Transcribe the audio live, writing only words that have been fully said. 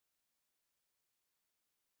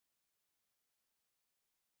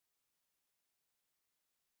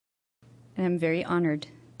and I'm very honored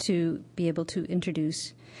to be able to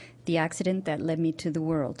introduce The Accident That Led Me to the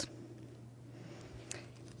World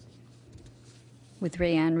with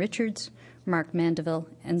Rayanne Richards, Mark Mandeville,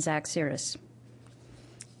 and Zach Siris.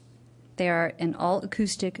 They are an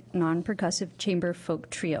all-acoustic, non-percussive chamber folk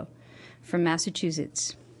trio from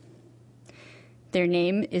Massachusetts. Their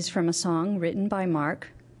name is from a song written by Mark,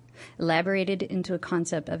 elaborated into a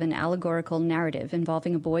concept of an allegorical narrative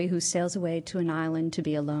involving a boy who sails away to an island to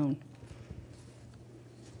be alone.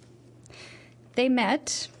 They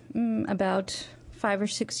met about 5 or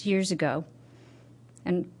 6 years ago,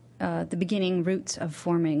 and the beginning roots of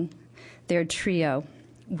forming their trio,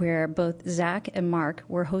 where both Zach and Mark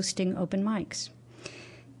were hosting open mics.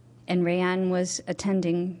 And Rayanne was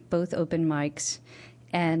attending both open mics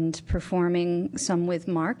and performing some with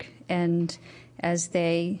Mark. And as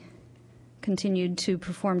they continued to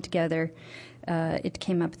perform together, it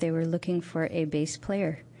came up they were looking for a bass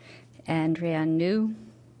player. And Rayanne knew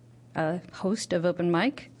a host of open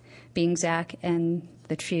mic, being Zach, and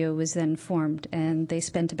the trio was then formed. And they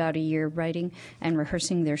spent about a year writing and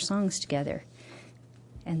rehearsing their songs together,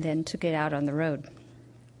 and then took it out on the road.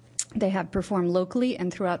 They have performed locally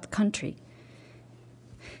and throughout the country.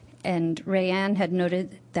 And Rayanne had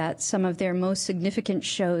noted that some of their most significant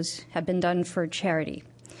shows have been done for charity.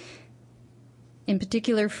 In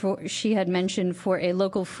particular, she had mentioned for a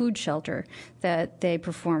local food shelter that they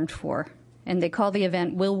performed for. And they call the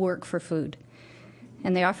event Will Work for Food.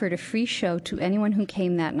 And they offered a free show to anyone who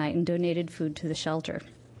came that night and donated food to the shelter.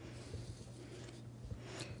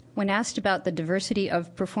 When asked about the diversity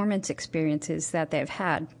of performance experiences that they've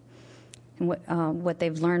had and what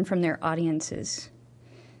they've learned from their audiences,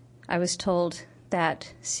 I was told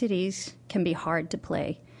that cities can be hard to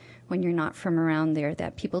play when you're not from around there,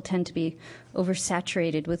 that people tend to be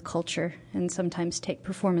oversaturated with culture and sometimes take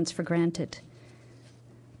performance for granted.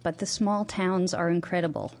 But the small towns are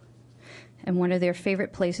incredible. And one of their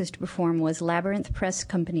favorite places to perform was Labyrinth Press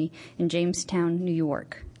Company in Jamestown, New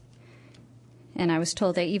York. And I was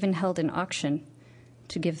told they even held an auction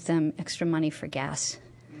to give them extra money for gas.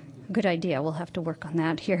 Good idea. We'll have to work on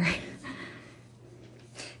that here.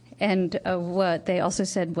 And what they also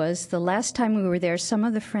said was, the last time we were there, some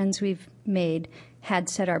of the friends we've made had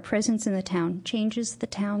said our presence in the town changes the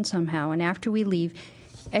town somehow. And after we leave,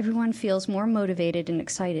 everyone feels more motivated and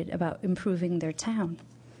excited about improving their town.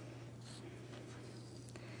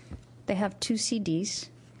 They have 2 CDs,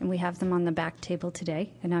 and we have them on the back table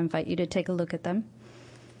today, and I invite you to take a look at them.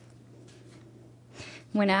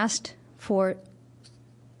 When asked for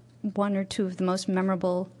one or two of the most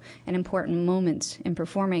memorable and important moments in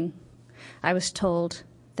performing, I was told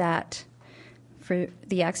that for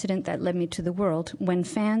The Accident That Led Me to the World, when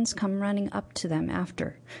fans come running up to them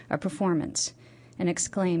after a performance and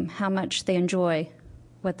exclaim how much they enjoy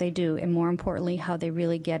what they do, and more importantly, how they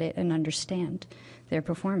really get it and understand their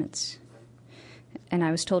performance. And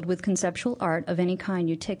I was told with conceptual art of any kind,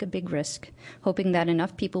 you take a big risk, hoping that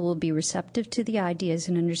enough people will be receptive to the ideas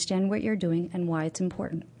and understand what you're doing and why it's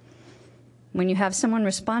important. When you have someone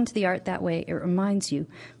respond to the art that way, it reminds you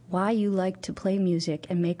why you like to play music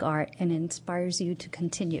and make art, and inspires you to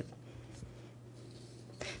continue.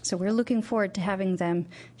 So we're looking forward to having them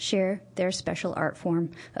share their special art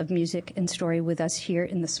form of music and story with us here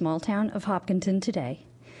in the small town of Hopkinton today.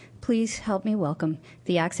 Please help me welcome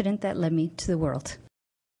The Accident That Led Me to the World.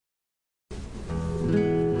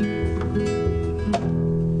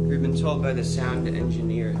 We've been told by the sound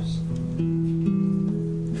engineers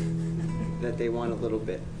that they want a little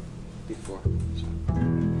bit before. So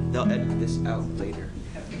they'll edit this out later.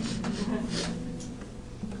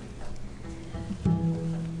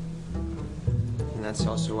 And that's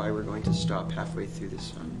also why we're going to stop halfway through the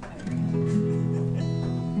song.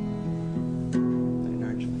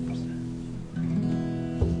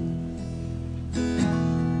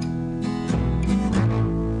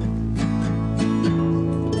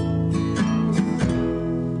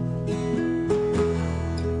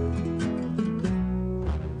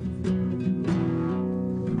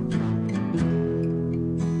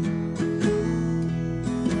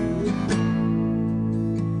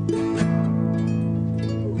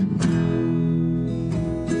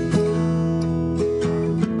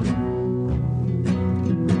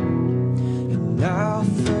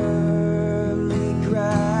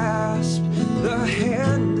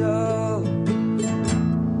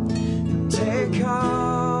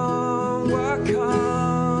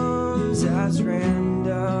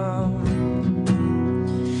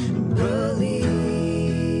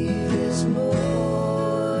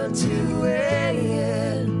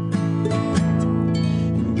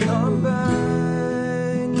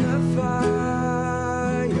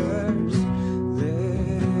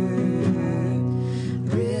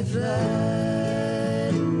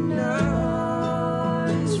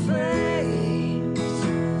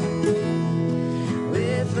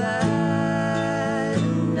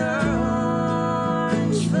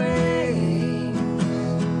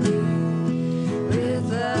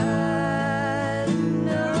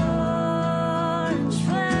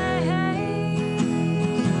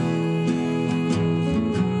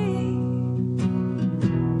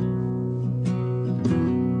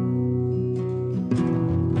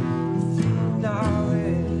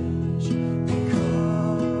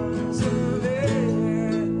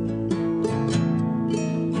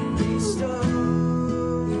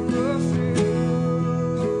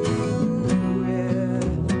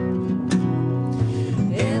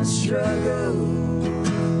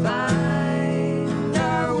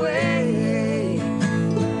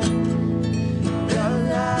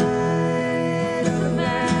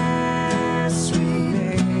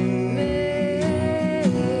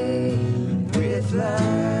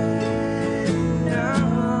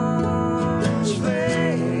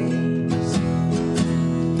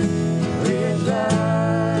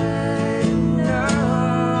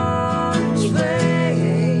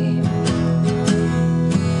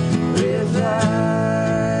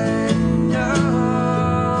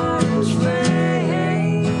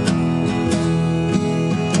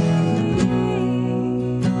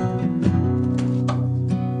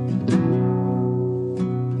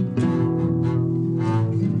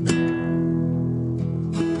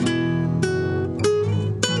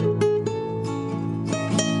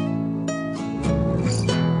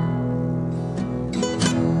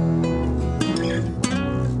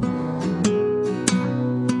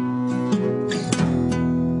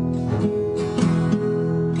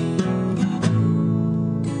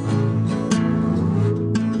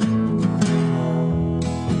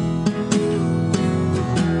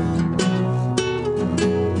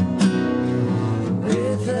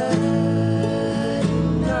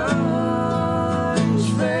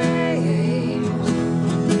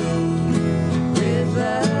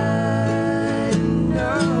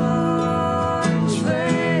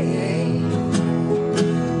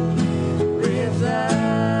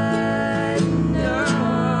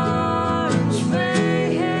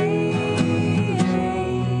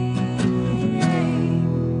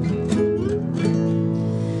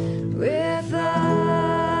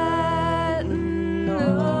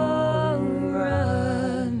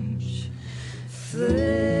 Are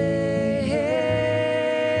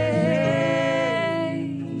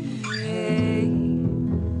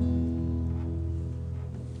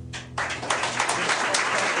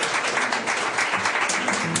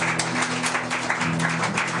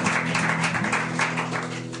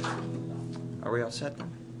we all set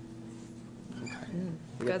then? Okay.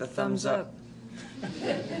 We Got the thumbs up.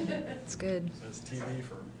 It's good. Says TV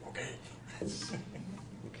for okay.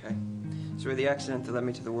 Okay. So we're the accident that led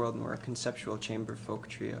me to the world, and we're a conceptual chamber folk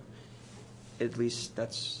trio. At least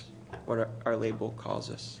that's what our label calls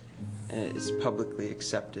us. And it is publicly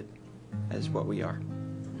accepted as what we are.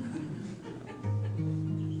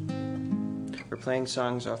 We're playing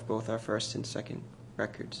songs off both our first and second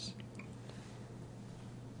records.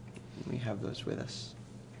 We have those with us.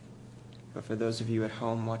 But for those of you at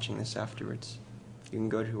home watching this afterwards, you can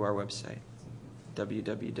go to our website,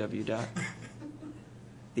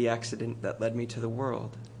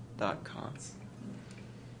 www.theaccidentthatledmetotheworld.com.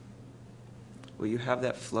 Will you have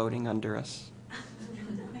that floating under us?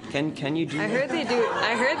 Can you do that? I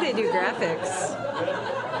heard they do graphics.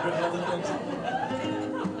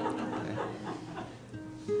 Okay.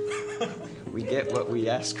 We get what we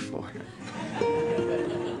ask for.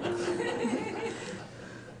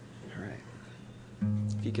 All right.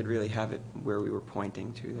 If you could really have it where we were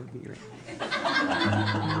pointing to, that'd be great.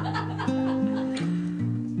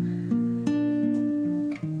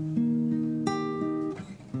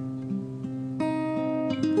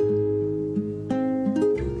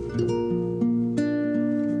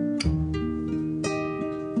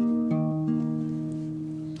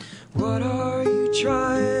 What are you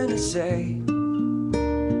trying to say?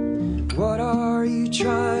 What are you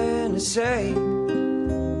trying to say?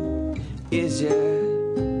 Is it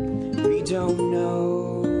we don't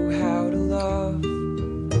know how to love?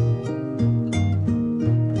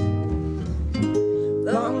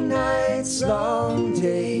 Long nights, long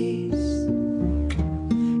days,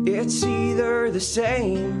 it's either the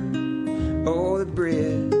same or the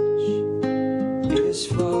bridge is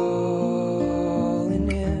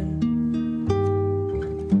falling in.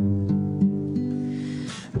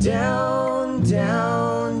 Down,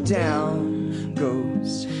 down, down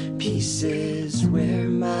goes pieces where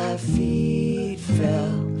my feet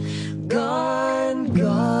fell. Gone,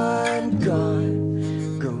 gone,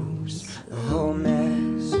 gone goes the whole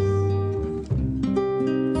mess.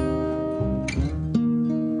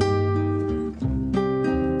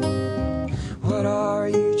 What are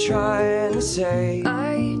you trying to say?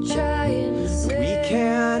 Are you trying to say? We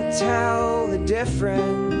can't tell the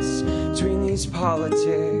difference between these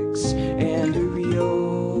politics and a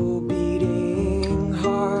real beating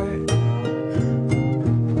heart.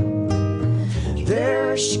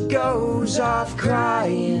 There she goes off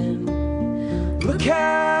crying. Look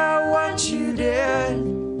at what you did.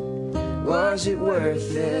 Was it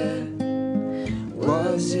worth it?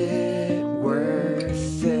 Was it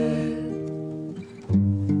worth it?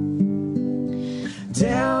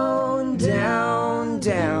 Down, down,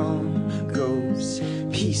 down goes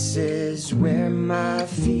pieces where my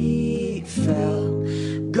feet fell.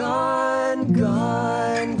 Gone,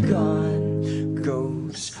 gone, gone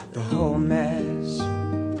goes the whole mess.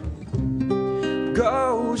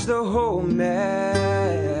 Goes the whole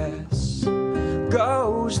mess.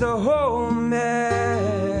 Goes the whole mess.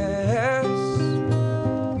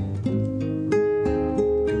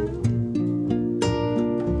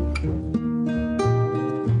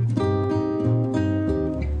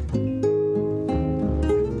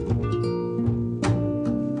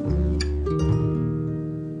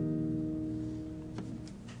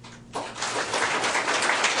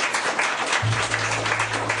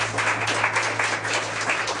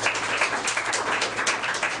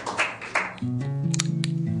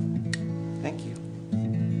 Thank you.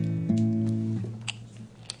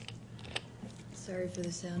 Sorry for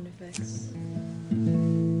the sound effects.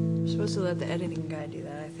 I'm supposed to let the editing guy do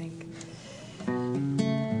that, I think.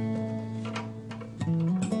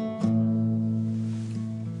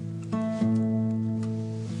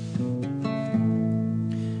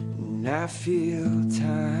 And I feel time.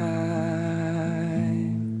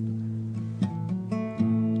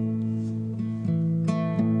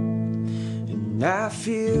 And I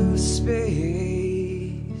feel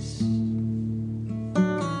space.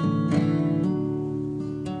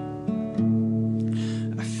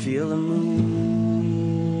 I feel the moon.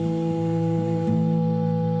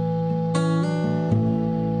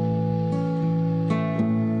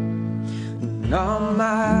 And on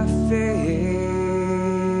my face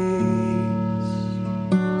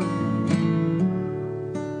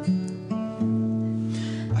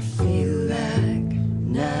I feel like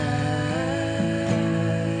night.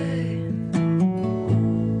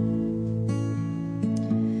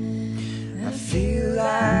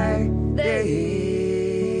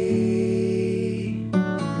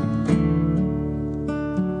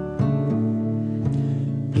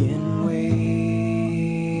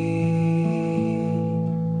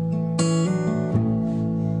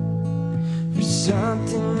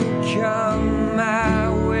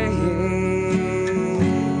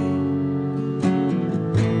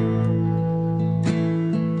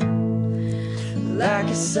 like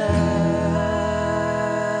a sign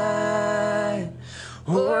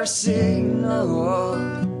or a signal,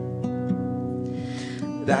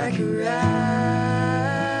 like a ride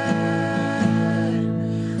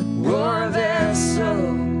or a vessel,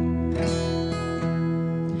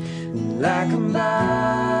 like a bottle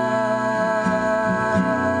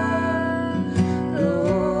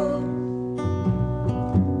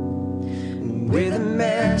with a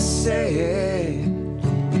message.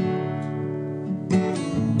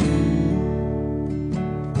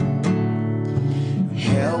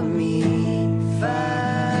 Help me find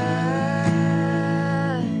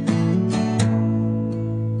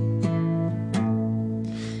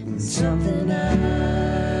something I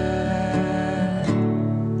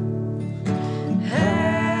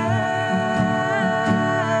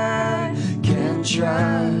can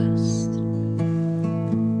trust.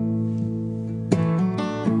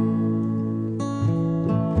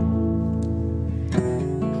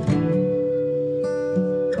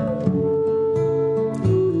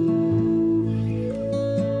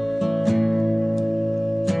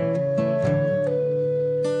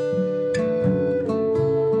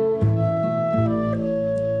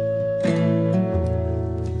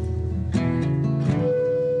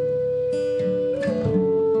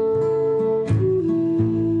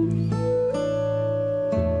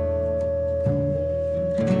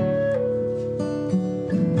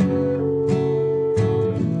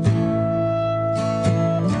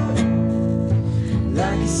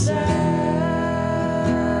 Like a sign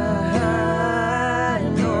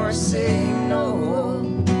or a signal,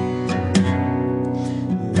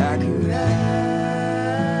 like a ride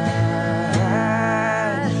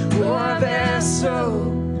or a vessel,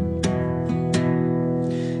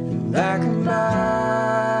 like a bottle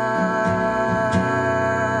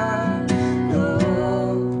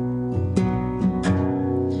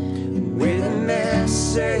with a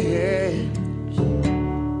message.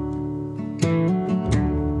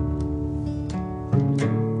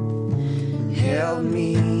 Help me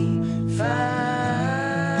find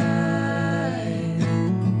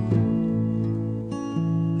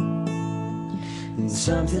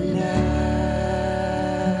something I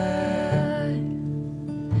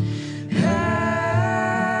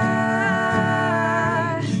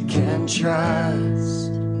can trust.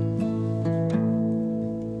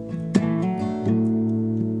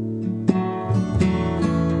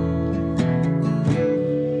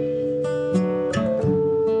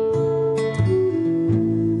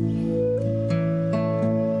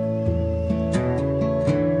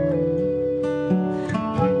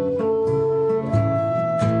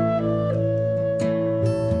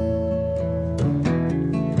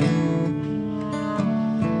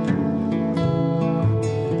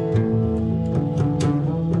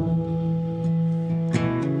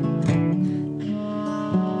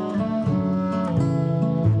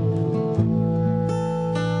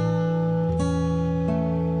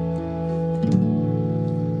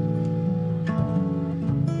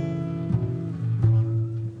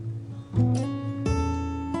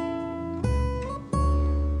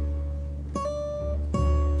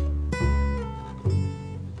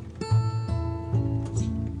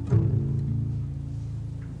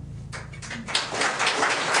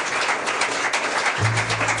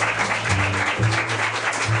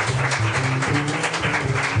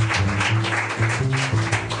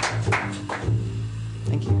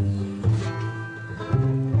 Thank you.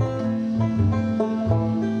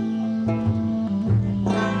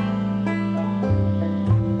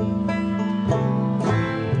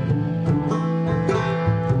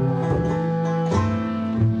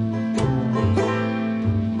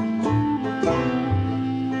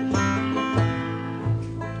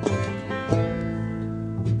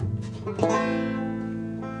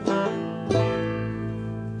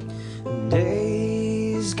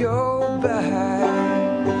 Days go by,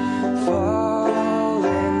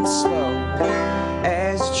 falling slow,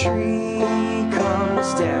 as a tree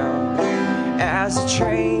comes down, as the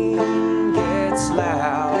train gets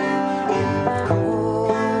loud, in the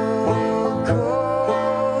cold,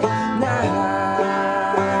 cold night,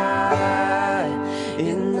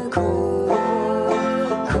 in the cold,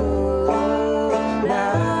 cold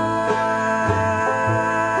night.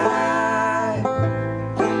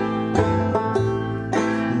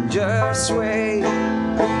 Just wait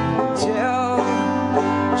till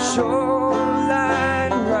the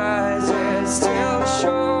shoreline rises, till the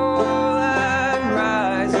shoreline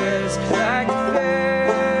rises, like a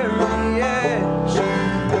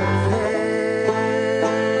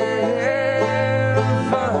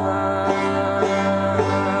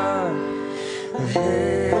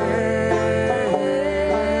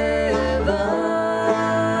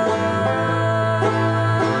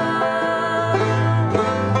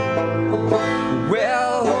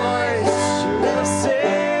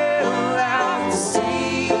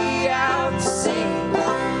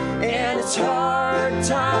hard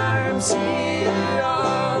times here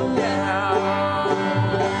on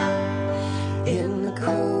down. In the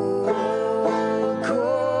cold,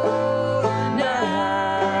 cold night.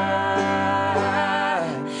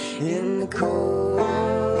 In the cold,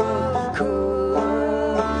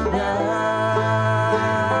 cold night.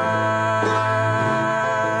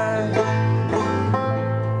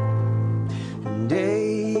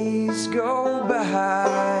 Days go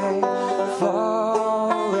by,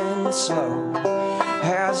 falling slow,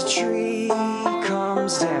 as a tree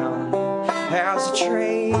comes down, as a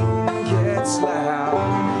train gets loud.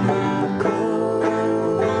 Cold,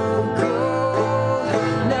 cold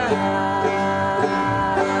night.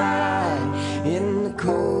 In the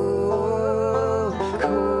cold,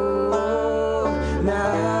 cold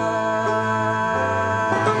night.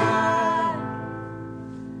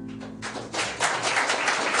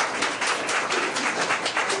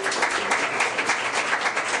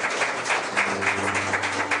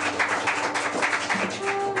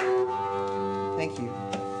 Thank you.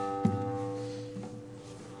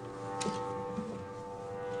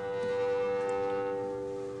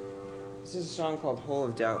 This is a song called Hole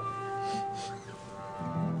of Doubt.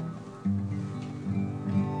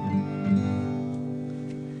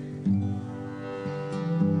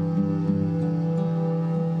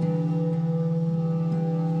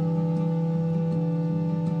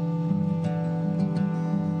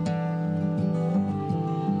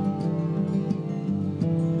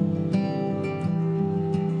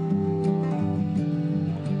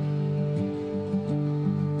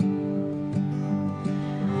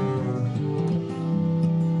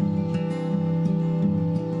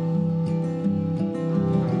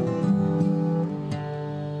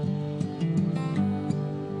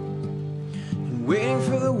 Waiting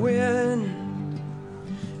for the wind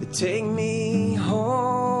to take me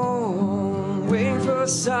home. Waiting for the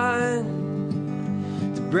sun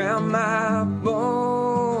to brown my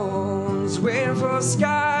bones. Waiting for the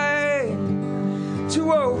sky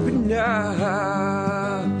to open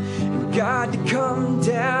up and God to come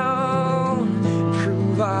down and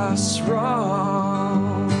prove us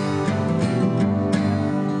wrong.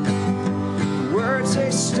 The words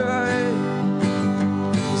they stood,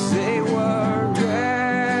 they were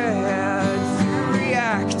read through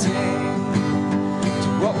reacting to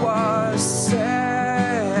what was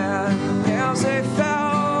said. The nails they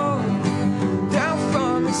fell down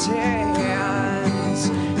from his hands.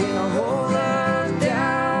 In a hole of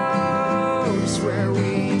doubt is where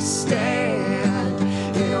we stand.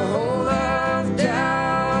 In a hole of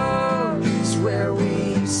doubt is where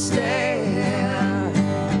we stand.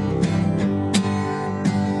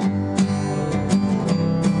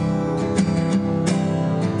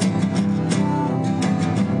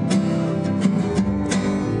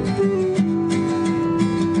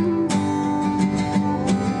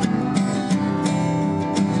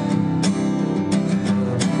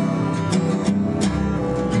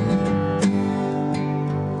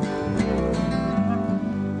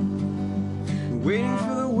 Waiting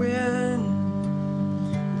for the wind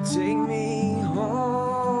to take me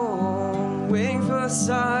home. Waiting for the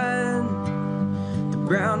sun to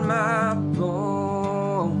brown my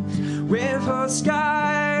bones. Waiting for the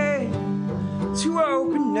sky to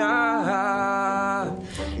open up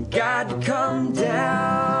and God to come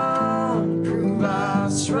down and prove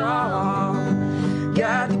us wrong.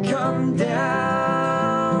 God to come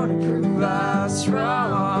down and prove us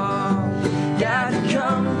wrong. God to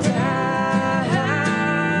come down.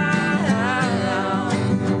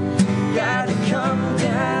 Got to come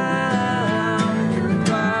down and prove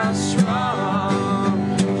us wrong.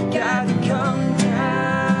 Got to come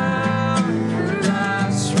down and prove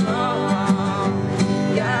us wrong.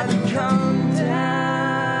 Got to come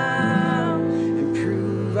down and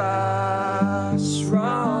prove us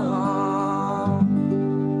wrong.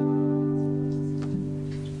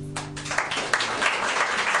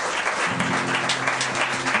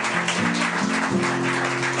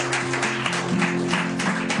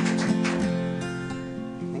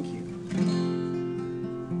 Thank you.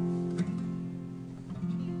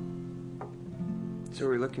 So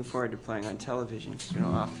we're looking forward to playing on television because we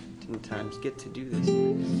don't oftentimes get to do this.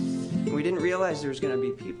 And we didn't realize there was going to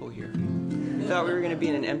be people here. We thought we were going to be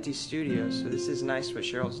in an empty studio, so this is nice what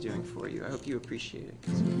Cheryl's doing for you. I hope you appreciate it.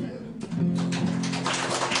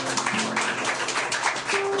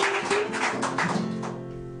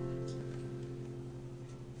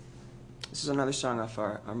 This is another song off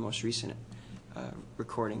our most recent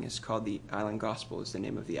recording. It's called The Island Gospel is the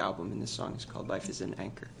name of the album, and this song is called Life is an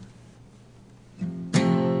Anchor.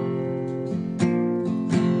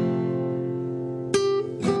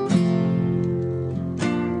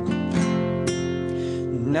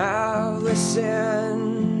 Now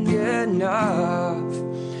listen enough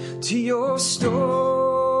to your story.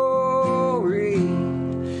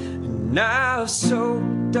 Now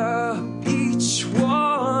soaked up each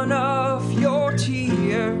one of your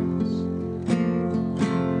tears.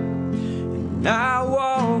 And I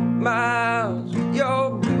walk miles with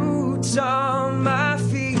your boots on my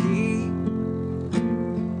feet.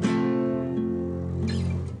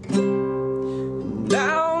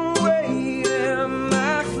 Now I'm waiting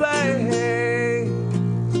my flag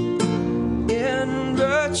in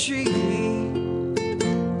retreat.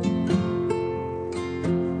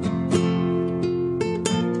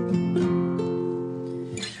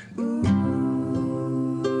 Ooh,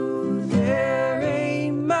 there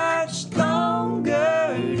ain't much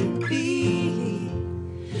longer to be.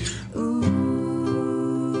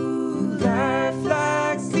 Ooh, life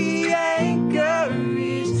like the anchor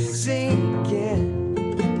is sinking.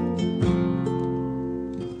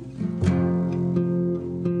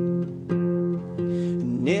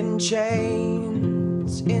 In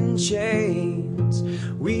chains,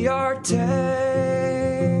 we are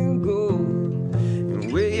tangled,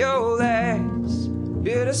 and with your last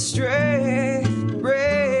bit of strength,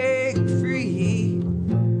 break free,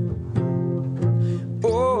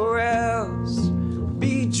 or else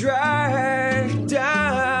be dragged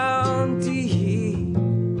down deep.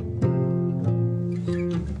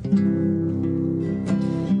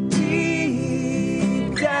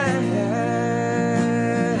 Deep down.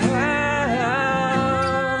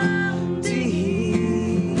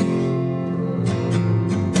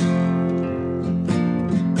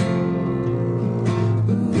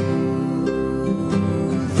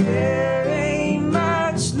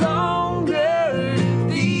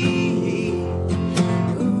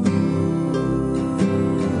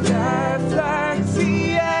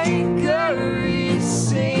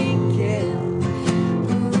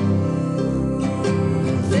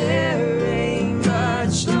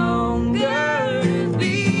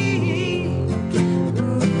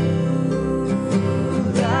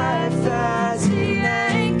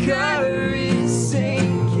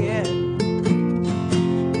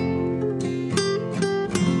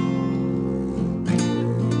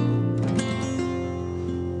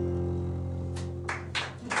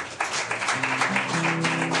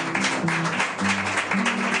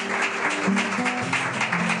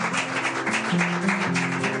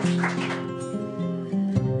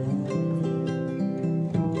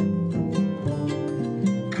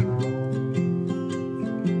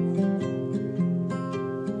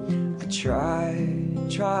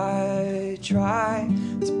 Try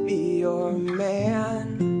to be your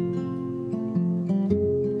man.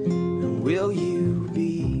 And will you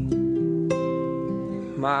be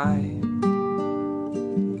my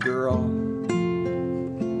girl?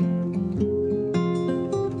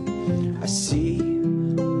 I see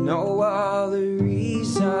no other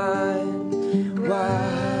reason why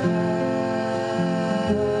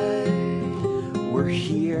we're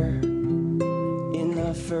here in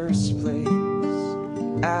the first place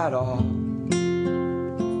at all.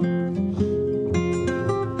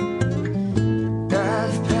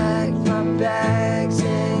 I've packed my bags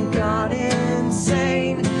and gone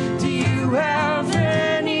insane. Do you have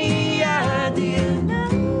any idea?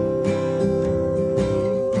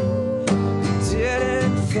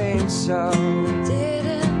 Didn't think so.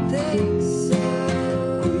 Didn't think so.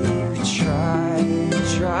 We've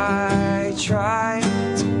tried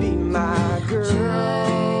to be my girl.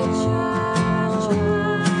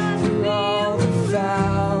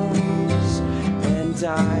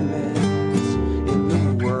 Diamonds in the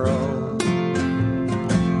world.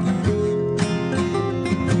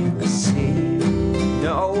 I see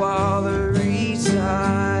no other reason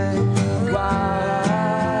why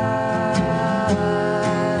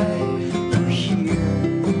we're here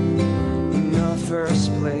in the first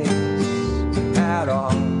place at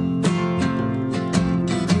all.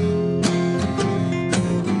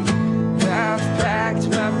 I've packed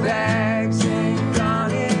my bags and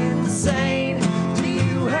gone insane.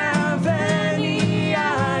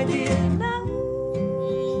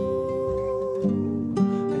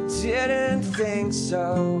 Didn't think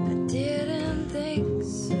so. I didn't think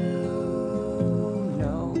so.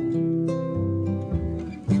 No,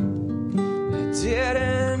 I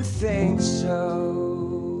didn't think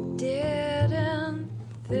so. Didn't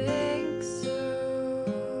think so.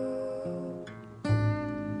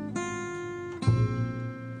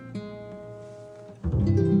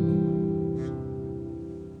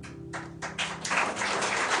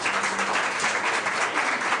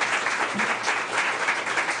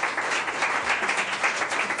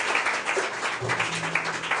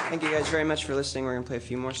 Thank you, guys. guys very much for listening. We're going to play a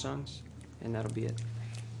few more songs, and that'll be it.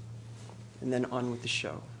 And then on with the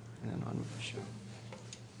show.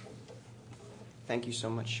 Thank you so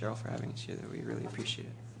much, Cheryl, for having us here. We really appreciate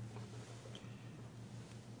it.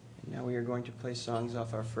 And now we are going to play songs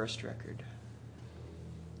off our first record.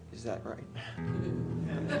 Is that right?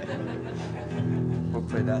 Okay. We'll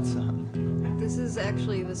play that song. This is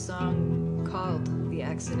actually the song called The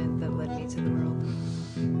Accident That Led Me to the World.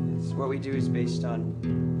 What we do is based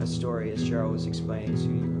on a story, as Cheryl was explaining to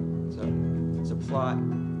you. It's a plot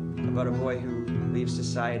about a boy who leaves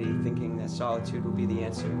society thinking that solitude will be the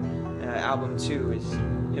answer. Album 2 is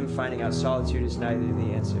him finding out solitude is neither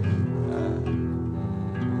the answer.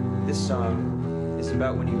 This song is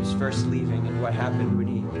about when he was first leaving and what happened when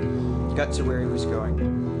he got to where he was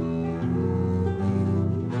going.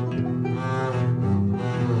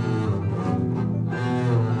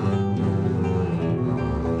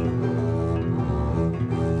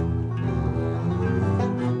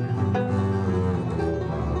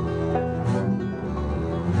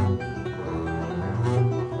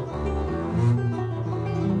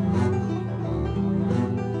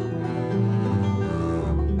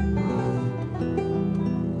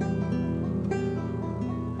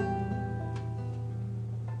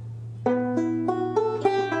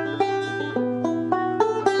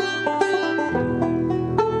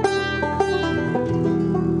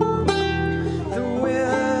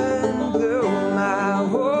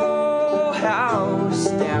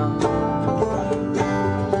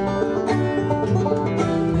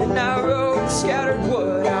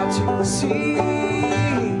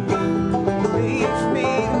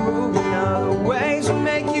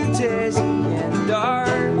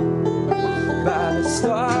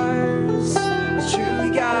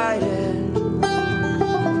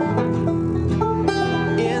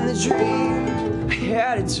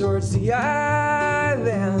 Towards the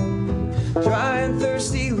island, dry and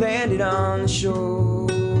thirsty, landed on the shore.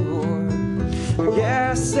 I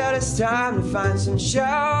guess that it's time to find some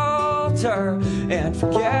shelter and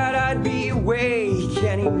forget I'd be awake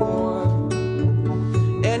anymore.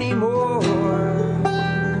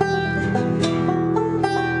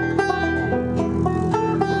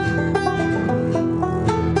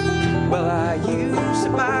 Well, I used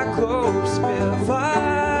my clothes to build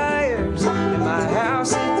fires in my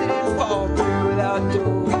house.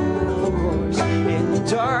 Doors. In the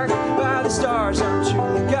dark, by the stars, I'm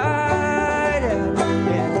truly guided,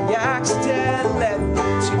 and the accident led me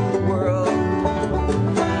to the world.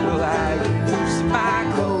 Well, I used my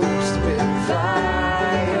clothes to build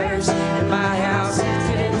fires in my house. It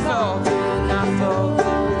didn't fall through, and I fall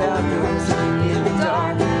through without doors. In the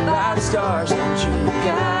dark, by the stars, I'm truly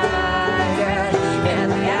guided,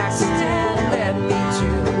 and the accident led me to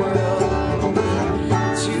the world.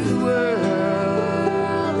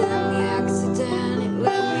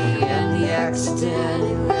 Accident,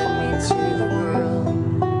 it led me to the world.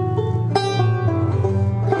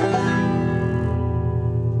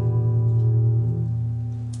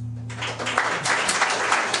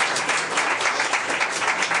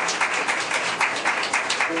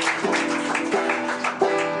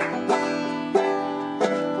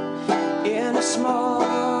 In a small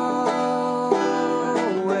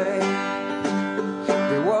way,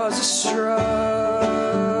 there was a struggle.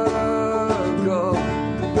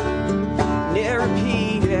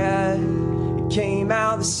 Came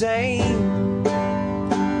out the same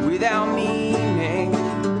without meaning.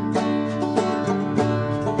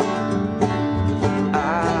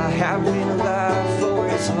 I have been alive for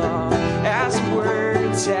as long as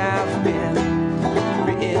words have been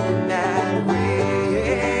written in that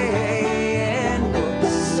way, and books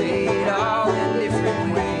say it all in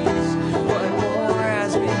different ways. What more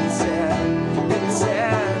has been said in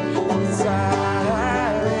silence.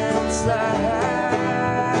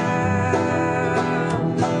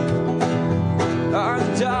 Are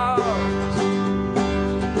the dogs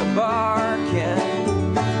barking?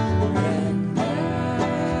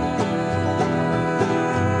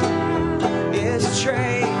 Is a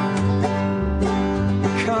train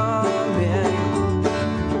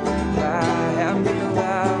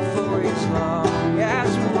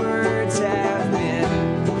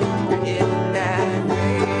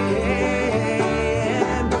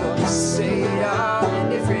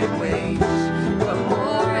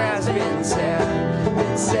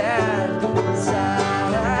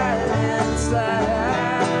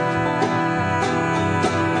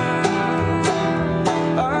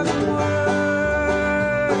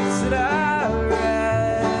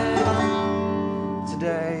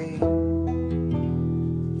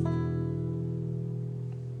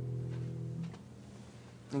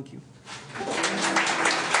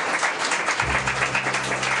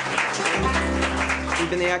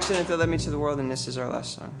been the accident that led me to the world, and this is our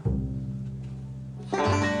last song.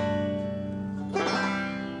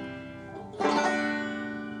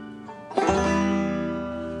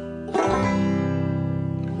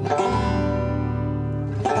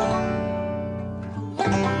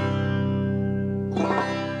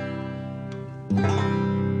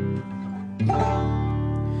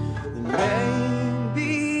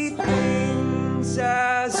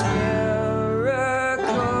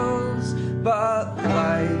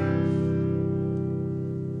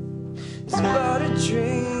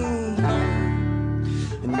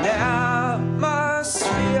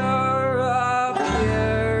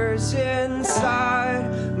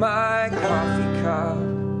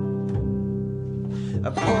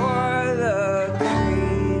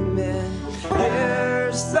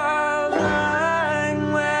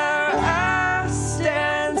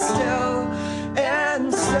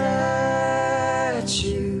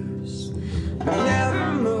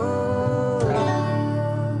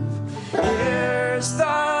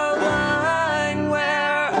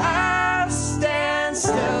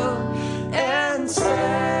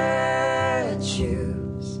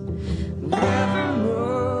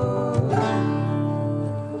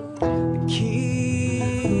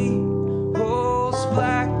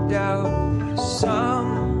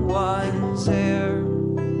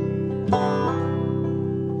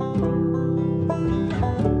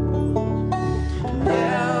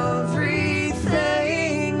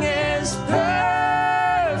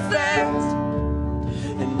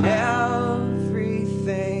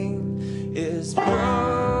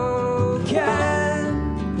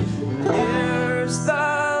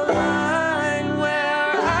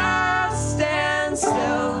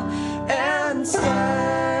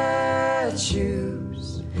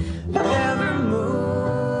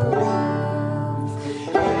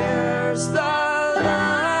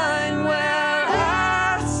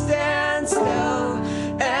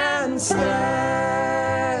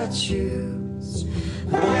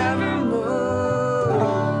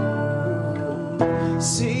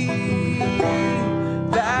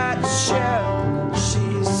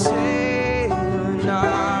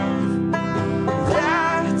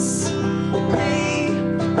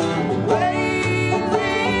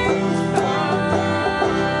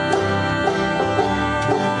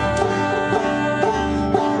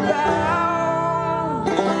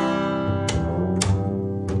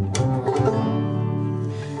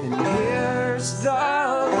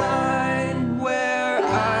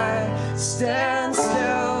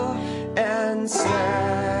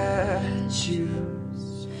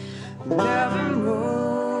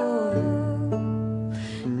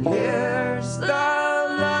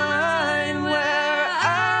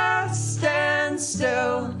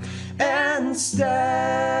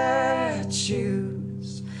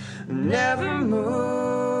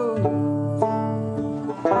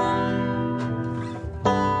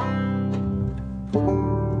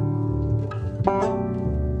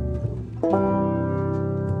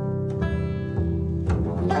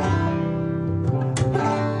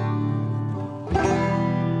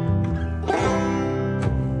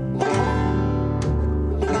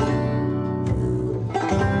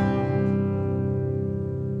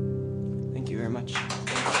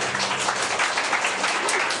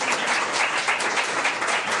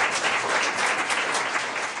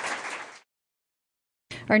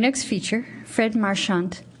 Our next feature, Fred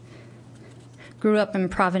Marchant, grew up in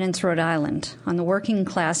Providence, Rhode Island, on the working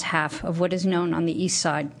class half of what is known on the East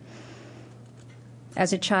Side.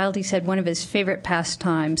 As a child, he said one of his favorite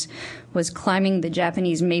pastimes was climbing the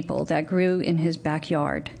Japanese maple that grew in his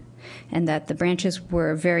backyard, and that the branches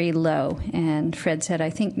were very low. And Fred said, I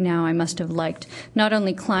think now I must have liked not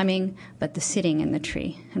only climbing, but the sitting in the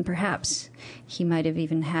tree. And perhaps he might have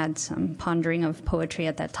even had some pondering of poetry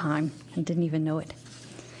at that time and didn't even know it.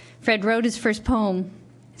 Fred wrote his first poem,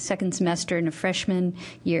 second semester in a freshman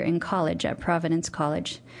year in college at Providence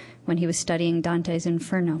College, when he was studying Dante's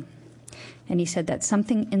Inferno. And he said that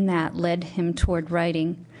something in that led him toward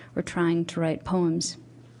writing or trying to write poems.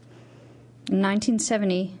 In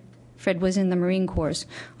 1970, Fred was in the Marine Corps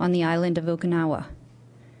on the island of Okinawa.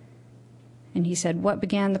 And he said what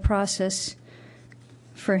began the process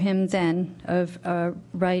for him then of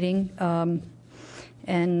writing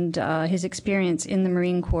and his experience in the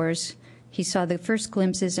Marine Corps. He saw the first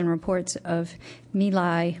glimpses and reports of My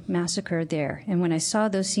Lai massacre there. And when I saw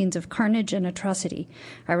those scenes of carnage and atrocity,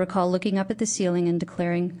 I recall looking up at the ceiling and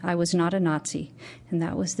declaring I was not a Nazi. And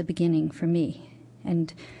that was the beginning for me.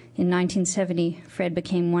 And in 1970, Fred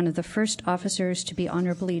became one of the first officers to be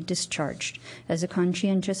honorably discharged as a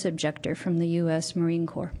conscientious objector from the U.S. Marine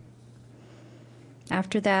Corps.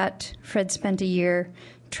 After that, Fred spent a year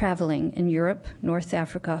traveling in Europe, North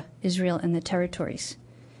Africa, Israel, and the territories.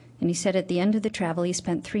 And he said at the end of the travel, he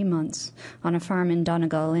spent 3 months on a farm in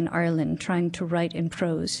Donegal in Ireland trying to write in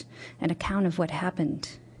prose an account of what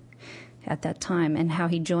happened at that time and how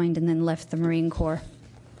he joined and then left the Marine Corps.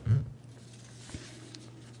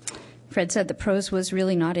 Fred said the prose was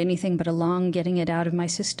really not anything but a long getting it out of my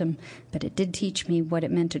system, but it did teach me what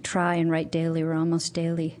it meant to try and write daily or almost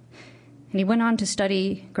daily. And he went on to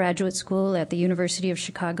study graduate school at the University of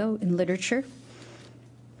Chicago in literature.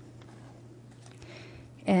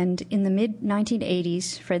 And in the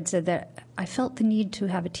mid-1980s, Fred said that I felt the need to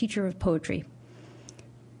have a teacher of poetry.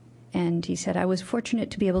 And he said, I was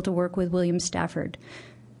fortunate to be able to work with William Stafford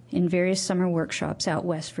in various summer workshops out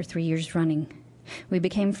west for 3 years running. We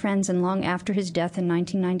became friends, and long after his death in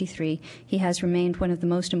 1993, he has remained one of the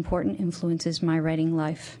most important influences in my writing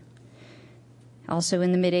life. Also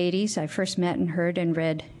in the mid-80s, I first met and heard and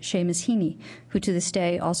read Seamus Heaney, who to this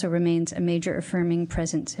day also remains a major affirming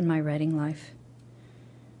presence in my writing life.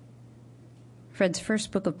 Fred's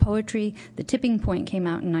first book of poetry, The Tipping Point, came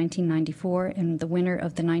out in 1994, and the winner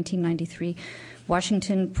of the 1993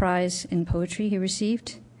 Washington Prize in Poetry he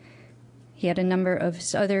received. He had a number of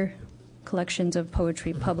his other collections of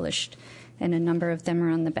poetry published, and a number of them are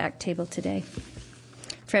on the back table today.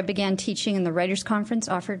 Fred began teaching in the Writers' Conference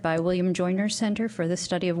offered by William Joyner Center for the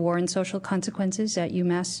Study of War and Social Consequences at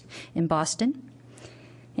UMass in Boston.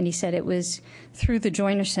 And he said it was through the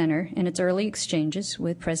Joyner Center and its early exchanges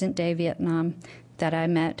with present-day Vietnam that I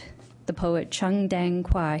met the poet Chung Dang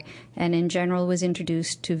Quai and in general was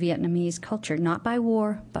introduced to Vietnamese culture, not by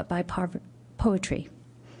war, but by poetry.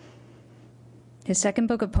 His second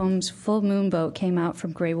book of poems, Full Moon Boat, came out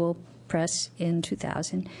from Graywool Press in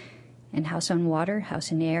 2000, and House on Water,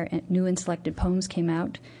 House in Air, and New and Selected Poems came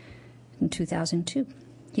out in 2002.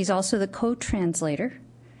 He's also the co-translator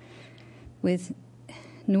with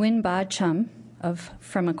Nguyen Ba Chum of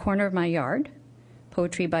From a Corner of My Yard,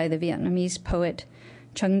 poetry by the Vietnamese poet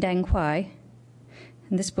Chung Dang Quai.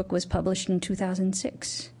 And this book was published in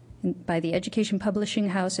 2006 by the Education Publishing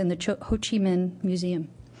House and the Ho Chi Minh Museum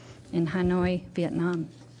in Hanoi, Vietnam.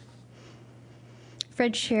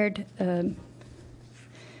 Fred shared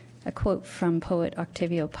a quote from poet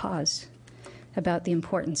Octavio Paz about the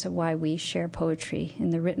importance of why we share poetry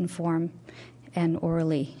in the written form and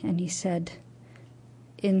orally. And he said,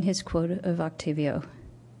 in his quote of Octavio,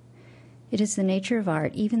 "It is the nature of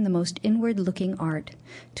art, even the most inward-looking art,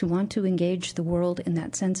 to want to engage the world in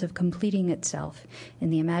that sense of completing itself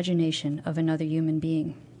in the imagination of another human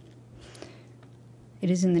being.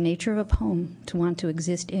 It is in the nature of a poem to want to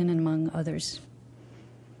exist in and among others."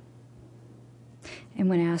 And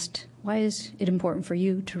when asked, why is it important for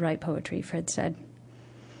you to write poetry, Fred said,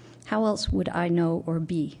 "How else would I know or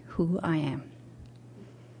be who I am?"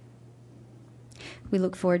 We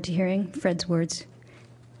look forward to hearing Fred's words.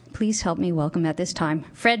 Please help me welcome at this time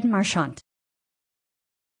Fred Marchant.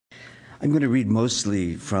 I'm going to read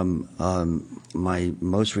mostly from my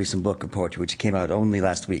most recent book of poetry, which came out only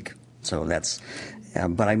last week. So that's,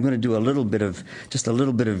 but I'm going to do a little bit of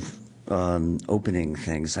opening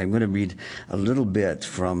things. I'm going to read a little bit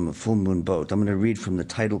from Full Moon Boat. I'm going to read from the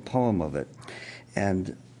title poem of it,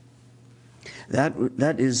 and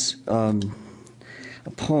that is a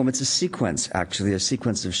poem. It's a sequence, actually, a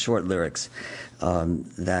sequence of short lyrics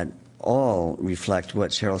that all reflect what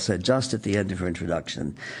Cheryl said just at the end of her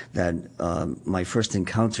introduction, that my first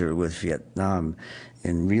encounter with Vietnam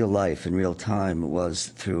in real life, in real time, was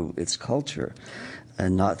through its culture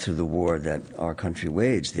and not through the war that our country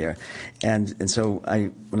waged there. And so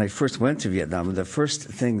when I first went to Vietnam, the first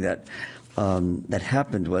thing that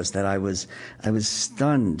happened was that I was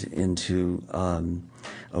stunned into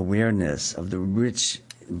awareness of the rich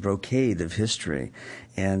brocade of history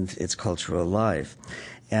and its cultural life.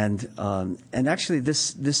 And actually,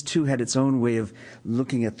 this too had its own way of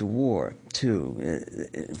looking at the war too.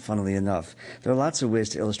 Funnily enough, there are lots of ways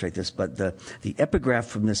to illustrate this, but the epigraph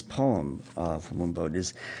from this poem from Moon Boat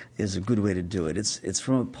is a good way to do it. It's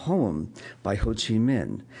from a poem by Ho Chi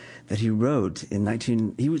Minh that he wrote in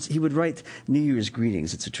He would write New Year's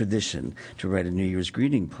greetings. It's a tradition to write a New Year's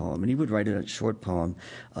greeting poem, and he would write a short poem.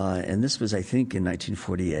 And this was, I think, in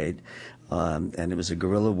 1948. And it was a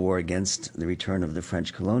guerrilla war against the return of the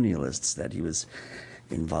French colonialists that he was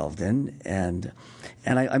involved in. And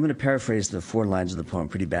I'm going to paraphrase the 4 lines of the poem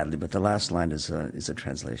pretty badly, but the last line is a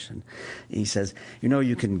translation. He says,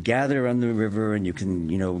 you can gather on the river and you can,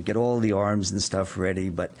 get all the arms and stuff ready,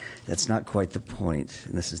 but that's not quite the point.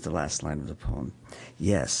 And this is the last line of the poem.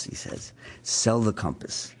 Yes, he says, sell the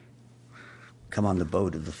compass. Come on the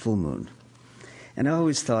boat of the full moon. And I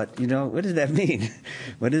always thought, what does that mean?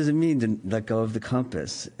 What does it mean to let go of the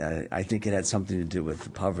compass? I think it had something to do with the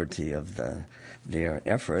poverty of their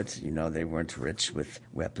effort. They weren't rich with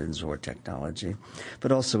weapons or technology,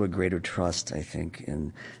 but also a greater trust, I think,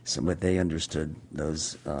 in what they understood,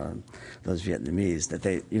 those Vietnamese, that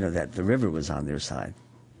that the river was on their side.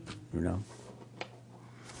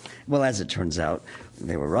 Well, as it turns out,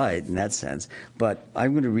 they were right in that sense. But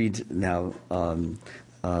I'm going to read now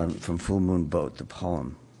from Full Moon Boat, the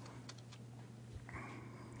poem.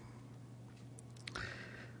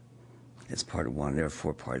 It's part 1. There are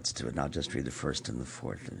 4 parts to it, and I'll just read the first and the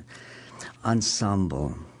fourth.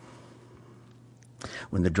 Ensemble.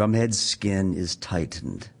 When the drumhead's skin is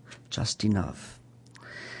tightened just enough,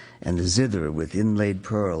 and the zither with inlaid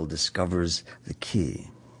pearl discovers the key.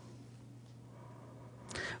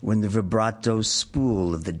 When the vibrato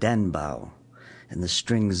spool of the danbao and the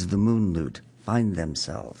strings of the moon lute find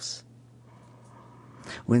themselves.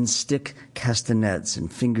 When stick castanets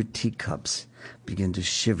and finger teacups begin to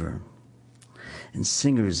shiver, and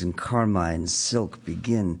singers in carmine silk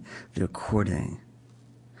begin their courting.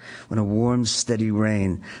 When a warm, steady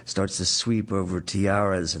rain starts to sweep over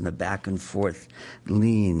tiaras and the back and forth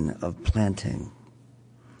lean of planting.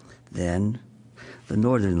 Then the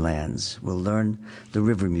northern lands will learn the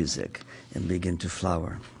river music and begin to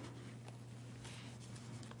flower.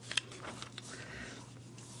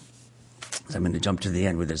 So I'm going to jump to the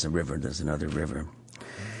end where there's a river. There's another river.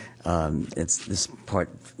 It's this part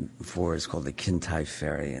 4 is called the Kintai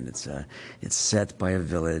Ferry, and it's set by a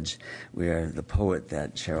village where the poet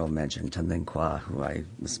that Cheryl mentioned, Tan Deng Kwa, who I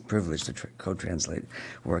was privileged to co-translate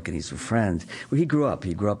work, and he's a friend, where he grew up.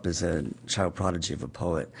 He grew up as a child prodigy of a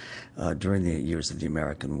poet during the years of the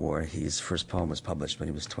American War. His first poem was published when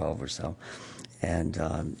he was 12 or so. And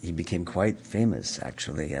he became quite famous,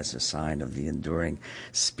 actually, as a sign of the enduring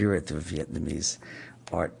spirit of Vietnamese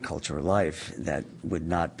art, culture, life that would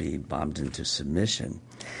not be bombed into submission.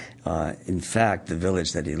 In fact, the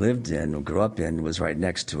village that he lived in, or grew up in, was right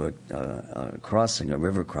next to a crossing, a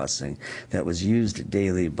river crossing, that was used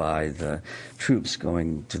daily by the troops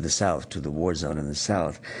going to the south, to the war zone in the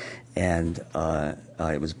south. And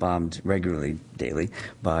it was bombed regularly, daily,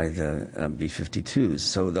 by the B-52s.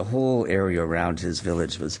 So the whole area around his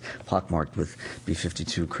village was pockmarked with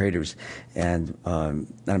B-52 craters, and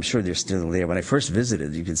I'm sure they're still there. When I first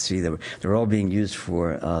visited, you could see they're all being used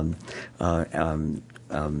for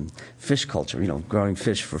fish culture, growing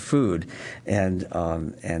fish for food, and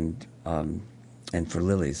for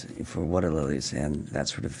lilies, for water lilies, and that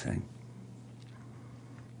sort of thing.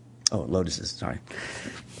 Oh, lotuses, sorry.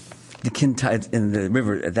 The Kintai, in the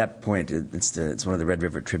river, at that point, it's one of the Red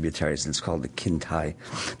River tributaries, and it's called the Kintai.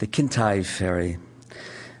 The Kintai Ferry.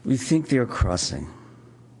 We think they are crossing.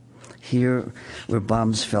 Here, where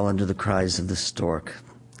bombs fell under the cries of the stork,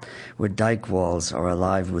 where dike walls are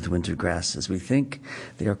alive with winter grasses, we think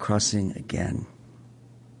they are crossing again.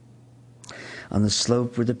 On the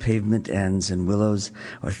slope where the pavement ends and willows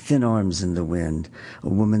are thin arms in the wind, a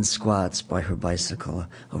woman squats by her bicycle,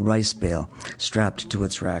 a rice bale strapped to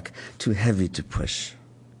its rack, too heavy to push.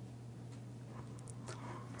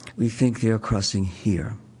 We think they are crossing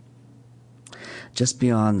here, just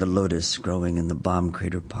beyond the lotus growing in the bomb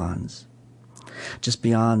crater ponds, just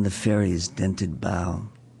beyond the ferry's dented bow,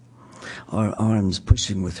 our arms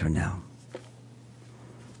pushing with her now.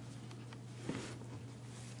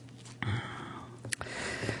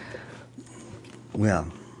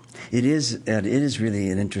 Well, it is really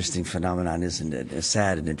an interesting phenomenon, isn't it? A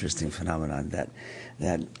sad and interesting phenomenon that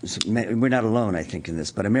we're not alone, I think, in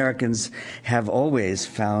this. But Americans have always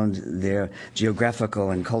found their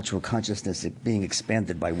geographical and cultural consciousness being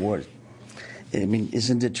expanded by war. I mean,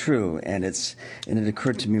 isn't it true? And it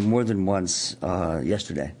occurred to me more than once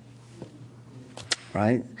yesterday,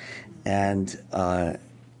 right?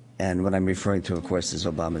 And what I'm referring to, of course, is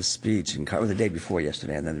Obama's speech in Cairo, the day before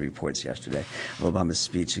yesterday, and then the reports yesterday of Obama's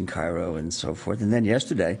speech in Cairo and so forth. And then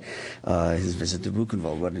yesterday, his visit to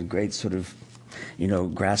Buchenwald, what a great sort of,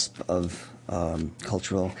 grasp of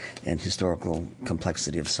cultural and historical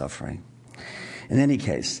complexity of suffering. In any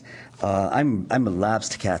case, I'm a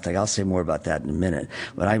lapsed Catholic. I'll say more about that in a minute.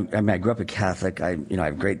 But I grew up a Catholic. I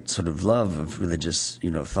have great sort of love of religious,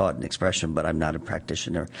 thought and expression. But I'm not a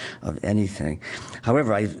practitioner of anything.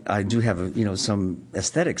 However, I do have some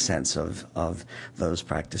aesthetic sense of those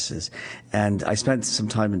practices. And I spent some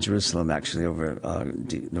time in Jerusalem actually over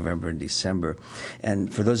November and December.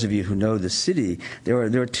 And for those of you who know the city, there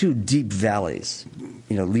are 2 deep valleys,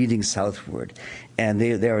 leading southward. And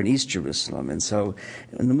they are in East Jerusalem. And so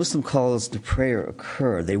when the Muslim calls to prayer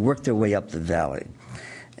occur, they work their way up the valley.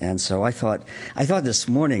 And so I thought this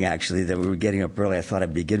morning, actually, that we were getting up early, I thought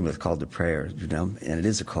I'd begin with call to prayer, and it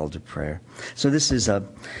is a call to prayer. So this is a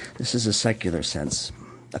secular sense,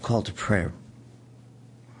 a call to prayer.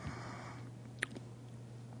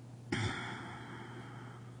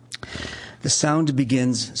 The sound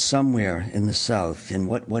begins somewhere in the south, in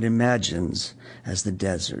what imagines as the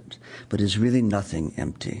desert, but is really nothing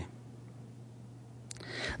empty.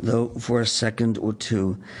 Though for a second or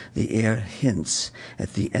two the air hints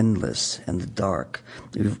at the endless and the dark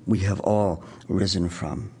we have all risen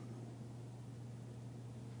from.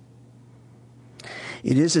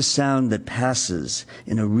 It is a sound that passes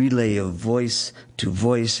in a relay of voice to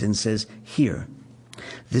voice and says, "Here,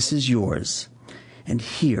 this is yours, and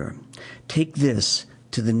here, take this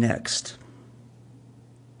to the next."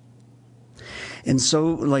 And so,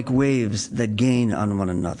 like waves that gain on one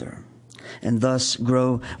another, and thus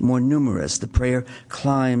grow more numerous, the prayer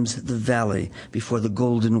climbs the valley before the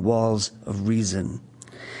golden walls of reason,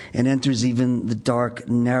 and enters even the dark,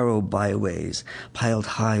 narrow byways piled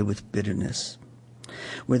high with bitterness,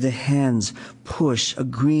 where the hands push a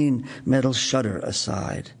green metal shutter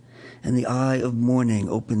aside, and the eye of morning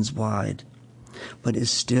opens wide, but is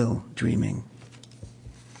still dreaming.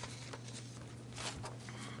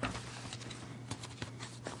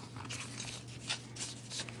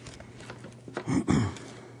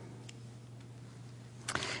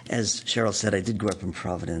 As Cheryl said, I did grow up in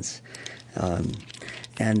Providence,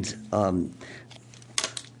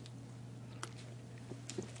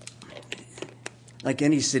 like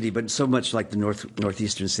any city, but so much like the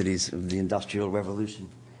northeastern cities of the Industrial Revolution.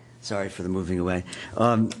 Sorry for the moving away.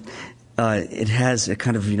 It has a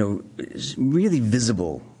kind of really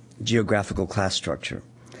visible geographical class structure.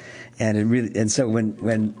 And so when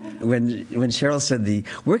Cheryl said the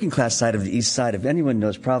working class side of the East Side, if anyone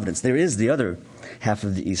knows Providence, there is the other half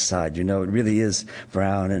of the East Side. It really is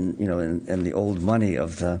Brown and the old money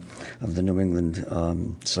of the New England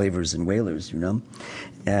slavers and whalers.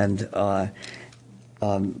 And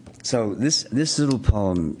so this little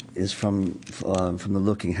poem is from the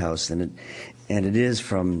Looking House, and it is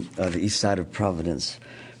from the East Side of Providence,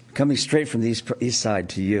 coming straight from the East Side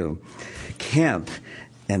to you. Camp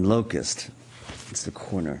and Locust. It's the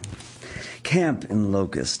corner. Camp and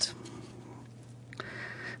Locust.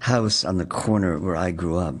 House on the corner where I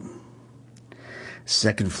grew up.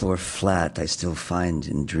 Second floor flat I still find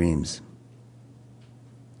in dreams.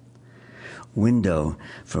 Window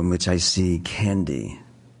from which I see Candy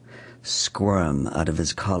squirm out of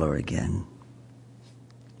his collar again.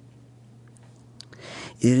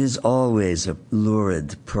 It is always a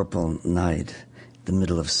lurid purple night, the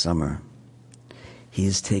middle of summer. He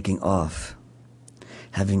is taking off,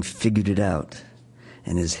 having figured it out,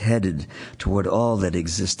 and is headed toward all that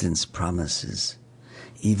existence promises,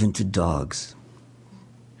 even to dogs.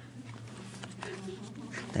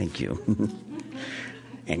 Thank you.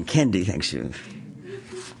 And Candy thanks you.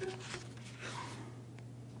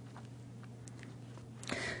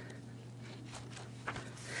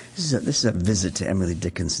 This is a visit to Emily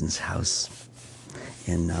Dickinson's house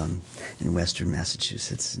in western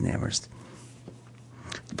Massachusetts, in Amherst.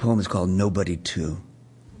 The poem is called Nobody To.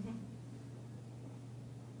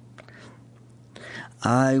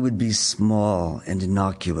 I would be small and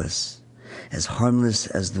innocuous, as harmless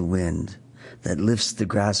as the wind that lifts the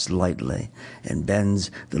grass lightly and bends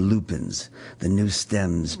the lupins, the new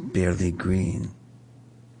stems barely green.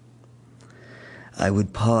 I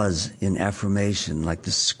would pause in affirmation like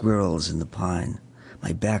the squirrels in the pine,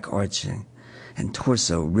 my back arching and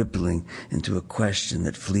torso rippling into a question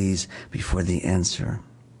that flees before the answer.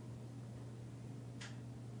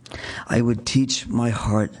 I would teach my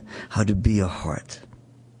heart how to be a heart,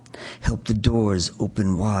 help the doors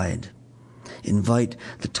open wide, invite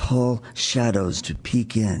the tall shadows to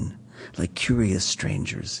peek in like curious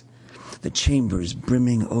strangers, the chambers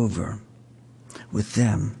brimming over with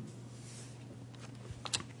them.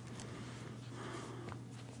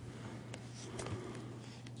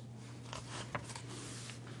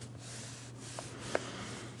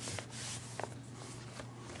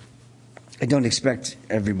 I don't expect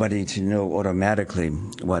everybody to know automatically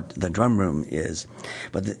what the drum room is,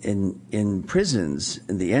 but in prisons,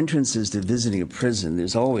 in the entrances to visiting a prison,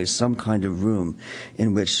 there's always some kind of room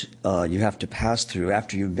in which you have to pass through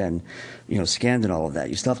after you've been, scanned and all of that.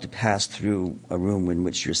 You still have to pass through a room in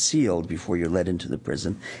which you're sealed before you're let into the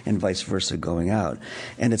prison, and vice versa going out.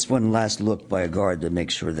 And it's one last look by a guard to make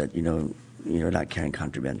sure that not carrying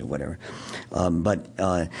contraband or whatever. But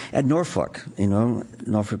at Norfolk,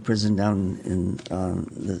 Norfolk Prison down in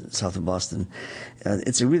the south of Boston,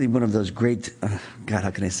 it's really one of those great, God,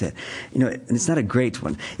 how can I say it? And it's not a great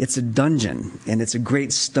one. It's a dungeon, and it's a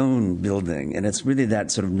great stone building, and it's really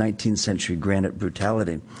that sort of 19th century granite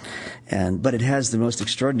brutality. But it has the most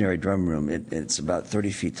extraordinary drum room. It's about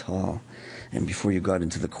 30 feet tall. And before you go out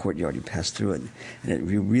into the courtyard, you pass through it.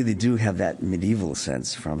 And you really do have that medieval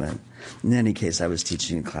sense from it. In any case, I was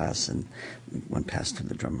teaching a class and went past to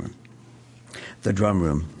the drum room. The drum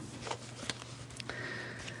room.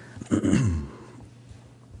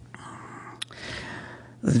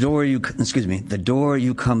 The door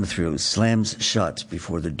you come through slams shut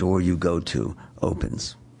before the door you go to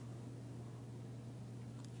opens.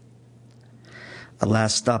 A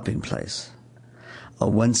last stopping place. A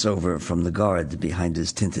once-over from the guard behind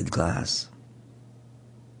his tinted glass.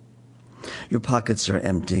 Your pockets are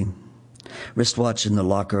empty. Wristwatch in the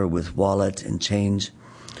locker with wallet and change.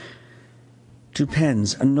 2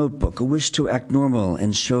 pens, a notebook, a wish to act normal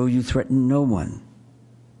and show you threaten no one.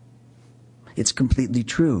 It's completely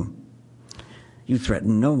true. You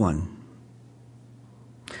threaten no one.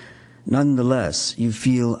 Nonetheless, you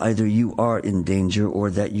feel either you are in danger or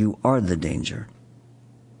that you are the danger.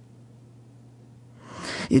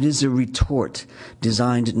 It is a retort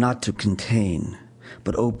designed not to contain,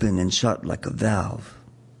 but open and shut like a valve.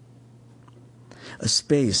 A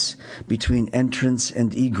space between entrance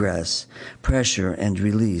and egress, pressure and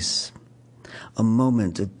release. A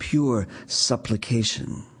moment of pure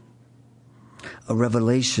supplication. A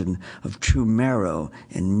revelation of true marrow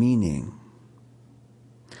and meaning.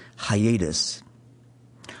 Hiatus.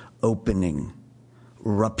 Opening.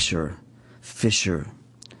 Rupture. Fissure.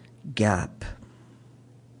 Gap.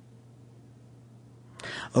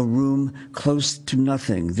 A room close to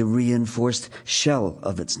nothing, the reinforced shell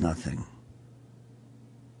of its nothing.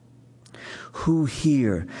 Who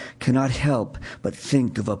here cannot help but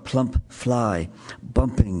think of a plump fly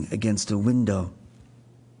bumping against a window?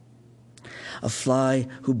 A fly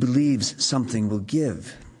who believes something will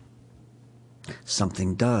give.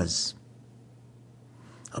 Something does.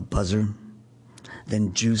 A buzzer,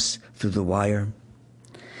 then juice through the wire,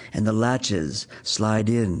 and the latches slide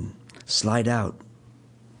in, slide out.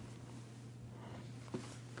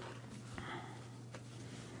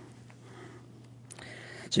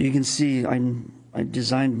 So you can see I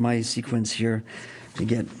designed my sequence here to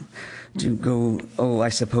go, I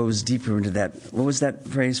suppose, deeper into that. What was that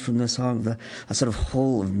phrase from the song? A sort of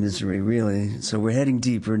hole of misery, really. So we're heading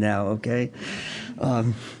deeper now, okay?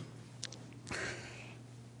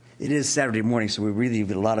 It is Saturday morning, so we really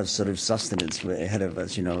have a lot of sort of sustenance ahead of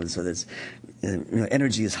us, and so there's,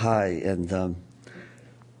 energy is high, and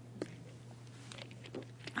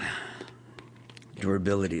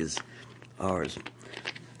durability is ours.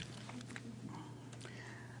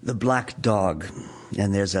 The Black Dog,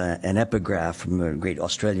 and there's an epigraph from a great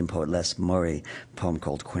Australian poet, Les Murray, a poem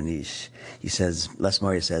called Corniche. Les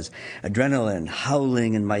Murray says, adrenaline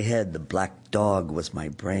howling in my head, the black dog was my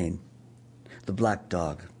brain. The black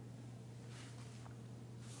dog.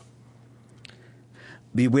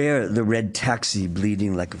 Beware the red taxi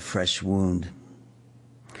bleeding like a fresh wound,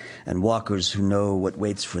 and walkers who know what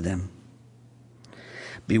waits for them.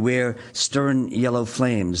 Beware stern yellow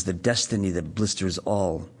flames, the destiny that blisters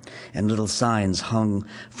all, and little signs hung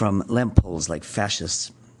from lamppoles like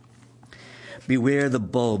fascists. Beware the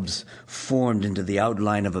bulbs formed into the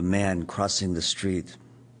outline of a man crossing the street.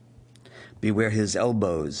 Beware his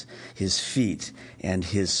elbows, his feet, and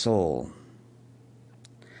his soul.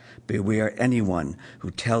 Beware anyone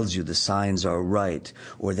who tells you the signs are right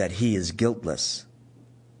or that he is guiltless.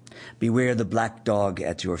 Beware the black dog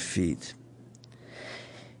at your feet.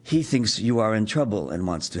 He thinks you are in trouble and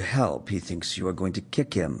wants to help. He thinks you are going to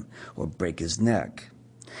kick him or break his neck.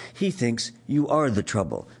 He thinks you are the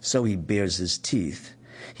trouble, so he bares his teeth.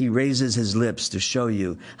 He raises his lips to show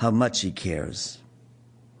you how much he cares,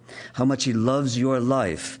 how much he loves your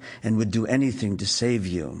life and would do anything to save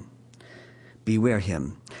you. Beware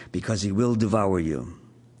him, because he will devour you.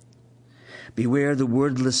 Beware the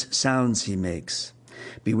wordless sounds he makes.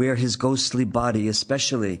 Beware his ghostly body,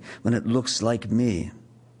 especially when it looks like me.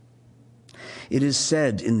 It is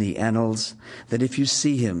said in the annals that if you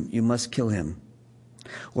see him, you must kill him,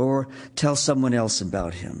 or tell someone else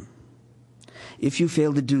about him. If you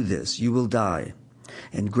fail to do this, you will die,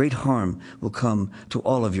 and great harm will come to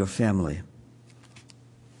all of your family.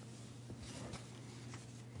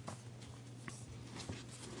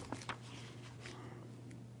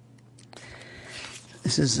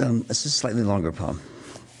 This is a slightly longer poem.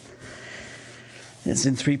 It's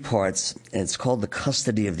in 3 parts. It's called The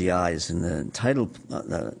Custody of the Eyes, and the title,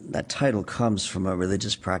 that title comes from a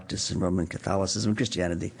religious practice in Roman Catholicism,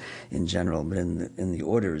 Christianity in general, but in the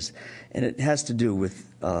orders. And it has to do with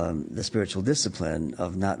the spiritual discipline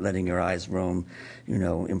of not letting your eyes roam,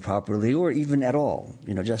 improperly or even at all,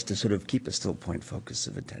 just to sort of keep a still point focus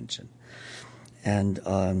of attention. And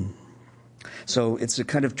so it's a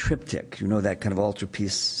kind of triptych, that kind of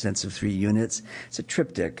altarpiece sense of 3 units. It's a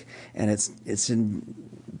triptych, and it's in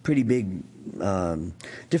pretty big,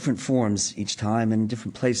 different forms each time, and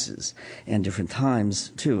different places, and different times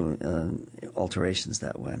too, alterations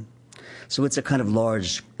that way. So it's a kind of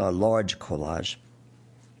large collage.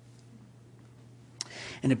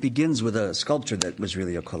 And it begins with a sculpture that was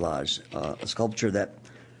really a collage, a sculpture that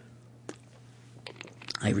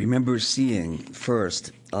I remember seeing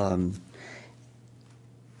first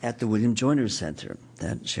at the William Joyner Center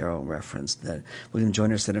that Cheryl referenced. The William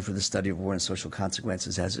Joyner Center for the Study of War and Social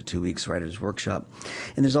Consequences has a 2-week writer's workshop.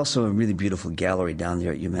 And there's also a really beautiful gallery down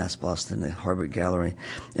there at UMass Boston, the Harvard Gallery.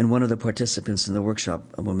 And one of the participants in the workshop,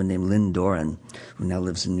 a woman named Lynn Doran, who now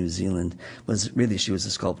lives in New Zealand, she was a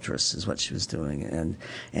sculptress, is what she was doing.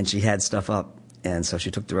 And she had stuff up. And so she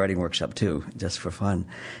took the writing workshop too, just for fun.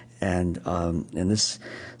 So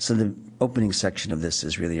the opening section of this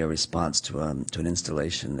is really a response to an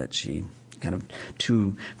installation that she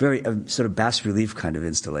sort of bas relief kind of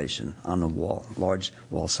installation on a wall, large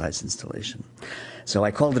wall-sized installation. So I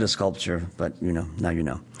called it a sculpture, but now you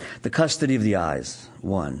know. The Custody of the Eyes,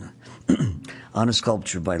 1, on a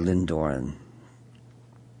sculpture by Lynn Doran.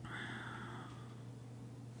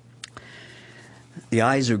 The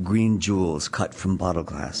eyes are green jewels cut from bottle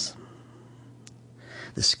glass.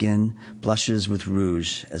 The skin blushes with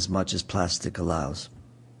rouge as much as plastic allows.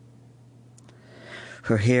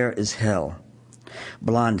 Her hair is hell,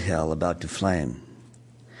 blonde hell about to flame.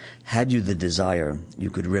 Had you the desire, you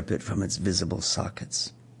could rip it from its visible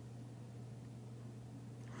sockets.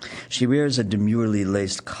 She wears a demurely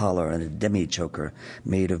laced collar and a demi-choker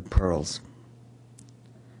made of pearls.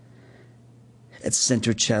 At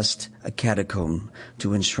center chest, a catacomb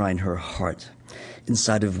to enshrine her heart,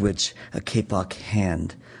 inside of which a kapok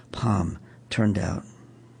hand, palm turned out.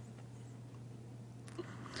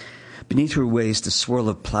 Beneath her waist, a swirl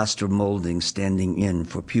of plaster molding standing in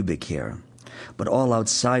for pubic hair, but all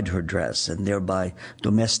outside her dress and thereby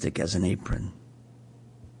domestic as an apron.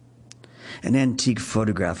 An antique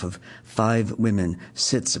photograph of 5 women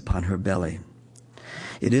sits upon her belly.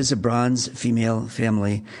 It is a bronze female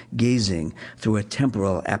family gazing through a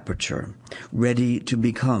temporal aperture, ready to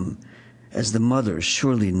become, as the mother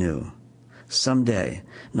surely knew, someday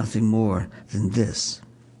nothing more than this.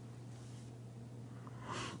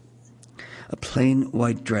 A plain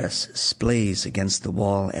white dress splays against the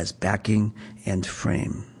wall as backing and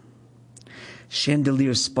frame.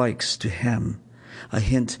 Chandelier spikes to hem, a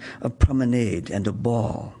hint of promenade and a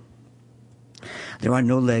ball. There are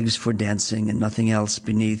no legs for dancing and nothing else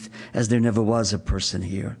beneath, as there never was a person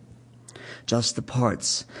here. Just the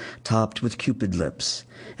parts, topped with cupid lips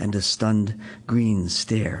and a stunned green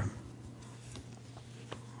stare.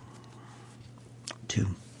 2.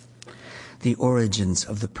 The origins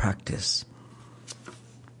of the practice.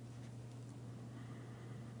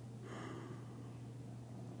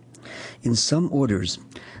 In some orders,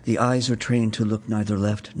 the eyes are trained to look neither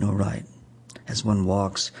left nor right. As one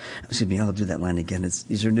walks, I'll do that line again.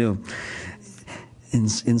 These are new. In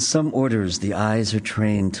some orders, the eyes are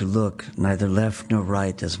trained to look neither left nor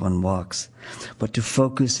right as one walks, but to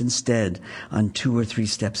focus instead on 2 or 3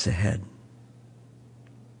 steps ahead.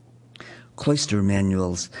 Cloister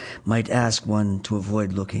manuals might ask one to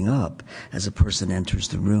avoid looking up as a person enters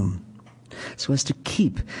the room, so as to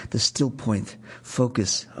keep the still point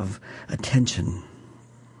focus of attention.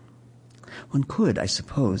 One could, I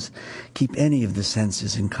suppose, keep any of the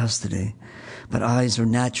senses in custody, but eyes are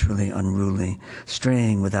naturally unruly,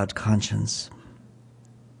 straying without conscience.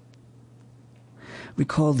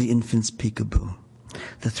 Recall the infant's peekaboo,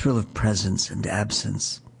 the thrill of presence and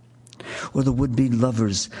absence, or the would-be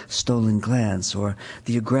lover's stolen glance, or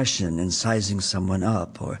the aggression in sizing someone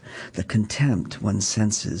up, or the contempt one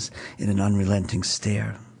senses in an unrelenting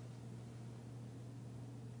stare.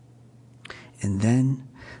 And then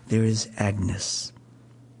there is Agnes,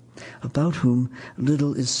 about whom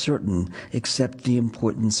little is certain except the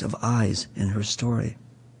importance of eyes in her story.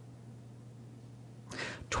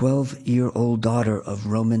 12-year-old daughter of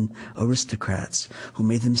Roman aristocrats who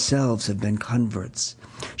may themselves have been converts,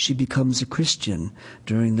 she becomes a Christian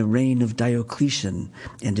during the reign of Diocletian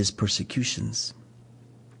and his persecutions.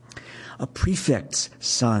 A prefect's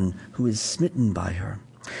son who is smitten by her,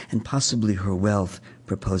 and possibly her wealth,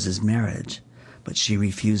 proposes marriage, but she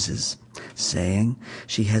refuses, saying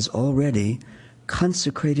she has already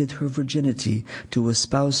consecrated her virginity to a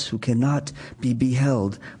spouse who cannot be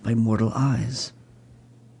beheld by mortal eyes.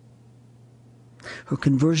 Her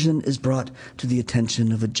conversion is brought to the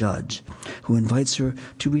attention of a judge, who invites her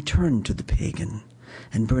to return to the pagan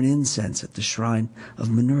and burn incense at the shrine of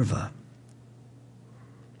Minerva.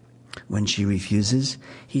 When she refuses,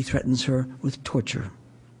 he threatens her with torture.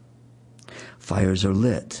 Fires are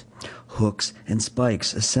lit, hooks and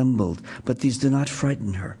spikes assembled, but these do not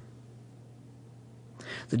frighten her.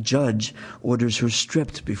 The judge orders her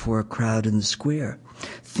stripped before a crowd in the square,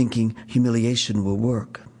 thinking humiliation will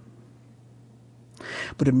work.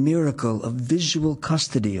 But a miracle of visual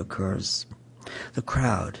custody occurs. The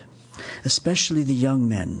crowd, especially the young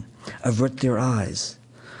men, avert their eyes.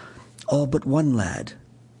 All but one lad,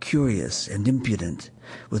 curious and impudent,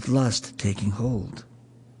 with lust taking hold.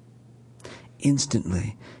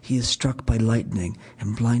 Instantly, he is struck by lightning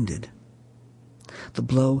and blinded. The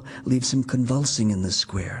blow leaves him convulsing in the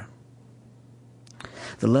square.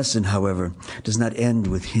 The lesson, however, does not end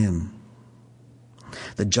with him.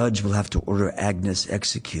 The judge will have to order Agnes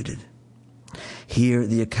executed. Here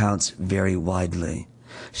the accounts vary widely.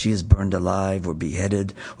 She is burned alive or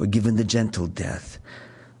beheaded or given the gentle death,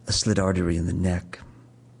 a slit artery in the neck.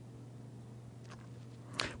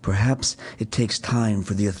 Perhaps it takes time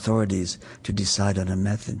for the authorities to decide on a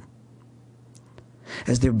method.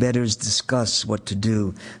 As their betters discuss what to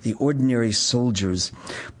do, the ordinary soldiers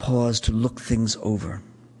pause to look things over.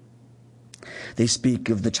 They speak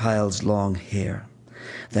of the child's long hair,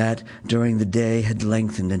 that during the day had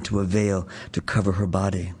lengthened into a veil to cover her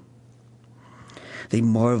body. They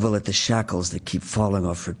marvel at the shackles that keep falling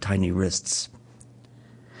off her tiny wrists.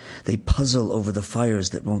 They puzzle over the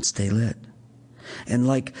fires that won't stay lit. And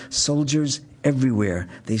like soldiers everywhere,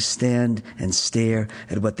 they stand and stare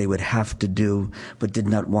at what they would have to do, but did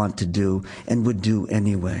not want to do, and would do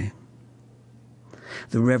anyway.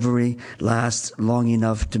 The reverie lasts long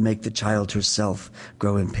enough to make the child herself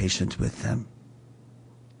grow impatient with them.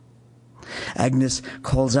 Agnes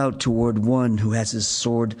calls out toward one who has his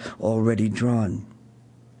sword already drawn.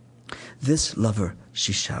 "This lover,"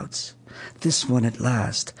 she shouts, "this one at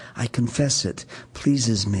last, I confess it,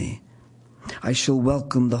 pleases me. I shall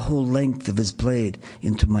welcome the whole length of his blade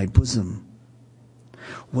into my bosom.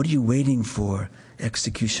 What are you waiting for,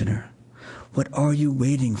 executioner? What are you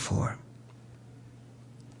waiting for?"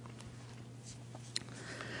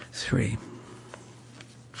 3.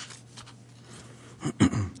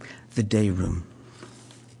 The day room.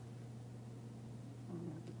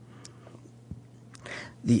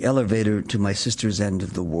 The elevator to my sister's end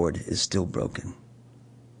of the ward is still broken.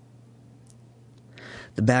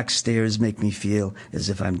 The back stairs make me feel as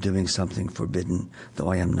if I'm doing something forbidden,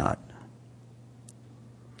 though I am not.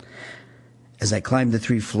 As I climb the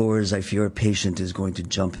 3 floors, I fear a patient is going to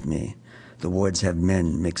jump me. The wards have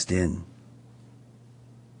men mixed in.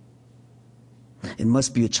 It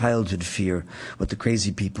must be a childhood fear, what the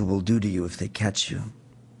crazy people will do to you if they catch you.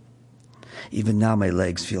 Even now my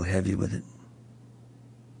legs feel heavy with it.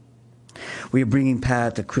 We are bringing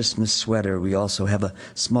Pat a Christmas sweater. We also have a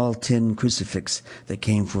small tin crucifix that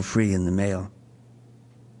came for free in the mail.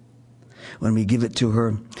 When we give it to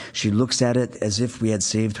her, she looks at it as if we had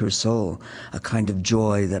saved her soul, a kind of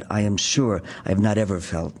joy that I am sure I have not ever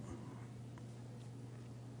felt.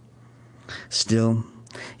 Still,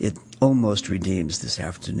 it almost redeems this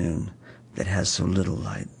afternoon that has so little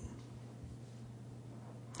light.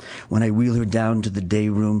 When I wheel her down to the day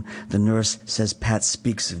room, the nurse says Pat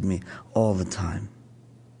speaks of me all the time.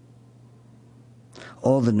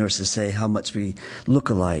 All the nurses say how much we look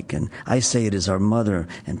alike, and I say it is our mother,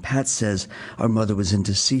 and Pat says our mother was in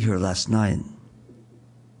to see her last night.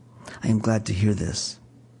 I am glad to hear this.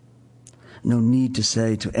 No need to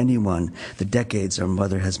say to anyone the decades our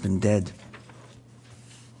mother has been dead.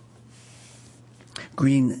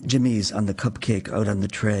 Green jimmies on the cupcake out on the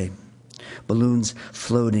tray. Balloons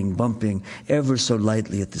floating, bumping ever so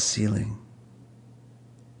lightly at the ceiling.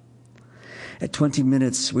 At 20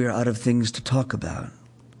 minutes, we are out of things to talk about.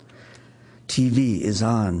 TV is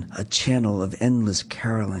on, a channel of endless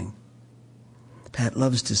caroling. Pat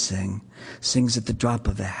loves to sing, sings at the drop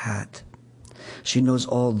of a hat. She knows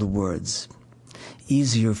all the words.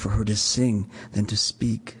 Easier for her to sing than to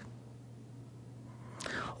speak.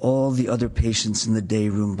 All the other patients in the day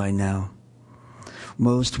room by now.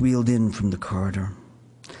 Most wheeled in from the corridor.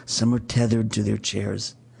 Some are tethered to their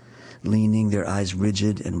chairs, leaning, their eyes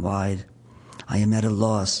rigid and wide. I am at a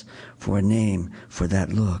loss for a name for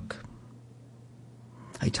that look.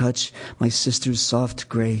 I touch my sister's soft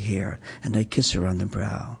gray hair, and I kiss her on the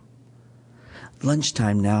brow.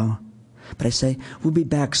 Lunchtime now. But I say, we'll be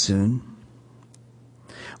back soon.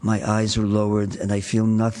 My eyes are lowered and I feel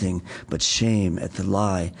nothing but shame at the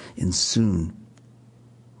lie in soon.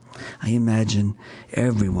 I imagine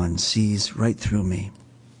everyone sees right through me.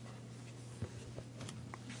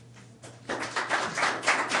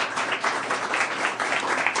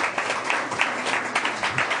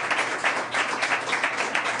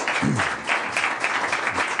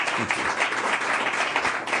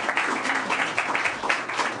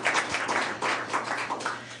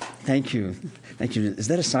 Thank you. Thank you. Is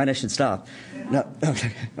that a sign I should stop? No.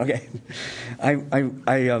 Okay. I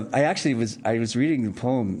actually was reading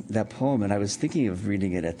that poem, and I was thinking of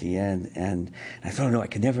reading it at the end, and I thought, no, I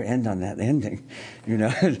could never end on that ending.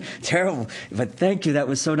 Terrible. But thank you. That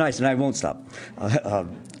was so nice, and I won't stop.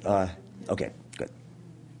 Okay, good.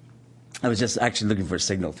 I was just actually looking for a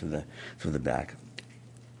signal through the back.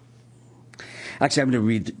 Actually, I'm going to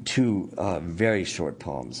read two very short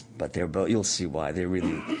poems, but they're both, you'll see why. They're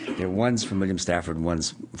one's from William Stafford, and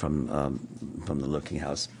one's from The Looking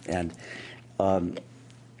House. And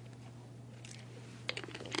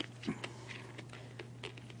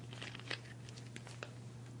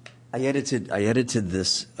I edited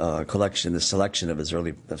this collection, this selection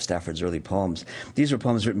of Stafford's early poems. These were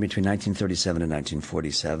poems written between 1937 and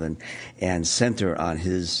 1947, and center on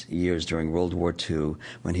his years during World War II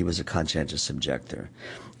when he was a conscientious objector.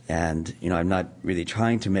 And, I'm not really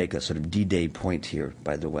trying to make a sort of D-Day point here,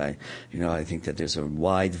 by the way. I think that there's a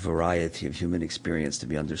wide variety of human experience to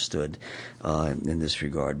be understood in this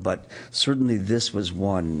regard. But certainly this was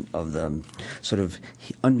one of the sort of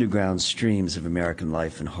underground streams of American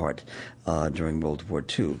life and heart during World War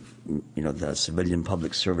II. The civilian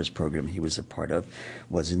public service program he was a part of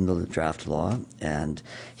was in the draft law, and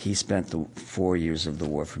he spent the 4 years of the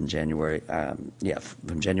war from January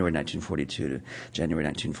 1942 to January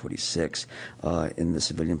 1946 in the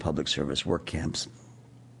civilian public service work camps.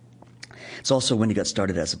 It's also when he got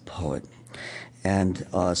started as a poet. And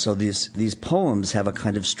so these poems have a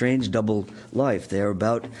kind of strange double life. They're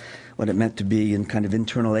about what it meant to be in kind of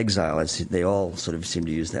internal exile, as they all sort of seem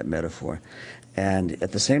to use that metaphor. And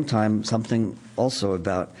at the same time, something also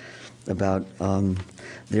about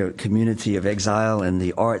their community of exile and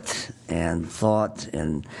the art and thought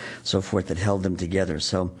and so forth that held them together.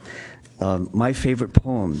 So my favorite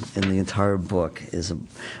poem in the entire book is a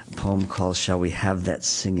poem called Shall We Have That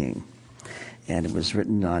Singing? And it was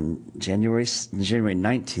written on January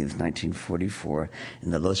 19th, 1944,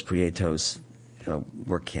 in the Los Prietos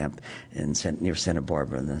work camp near Santa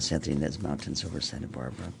Barbara, in the Santa Ynez Mountains over Santa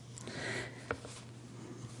Barbara.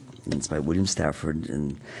 And it's by William Stafford,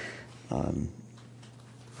 and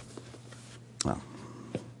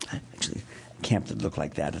actually, camp that looked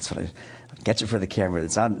like that. That's what I get you for the camera.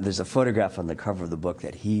 There's a photograph on the cover of the book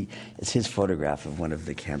it's his photograph of one of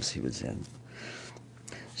the camps he was in.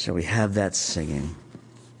 Shall we have that singing?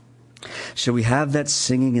 Shall we have that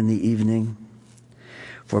singing in the evening?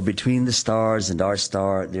 For between the stars and our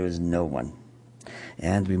star there is no one,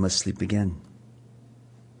 and we must sleep again.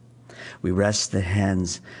 We rest the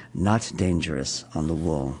hands not dangerous on the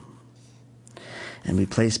wool, and we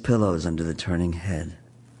place pillows under the turning head.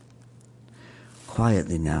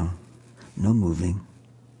 Quietly now, no moving.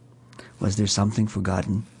 Was there something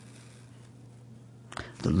forgotten?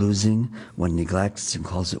 The losing one neglects and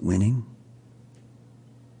calls it winning?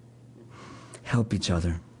 Help each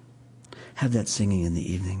other. Have that singing in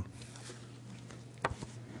the evening.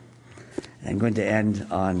 I'm going to end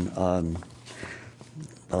on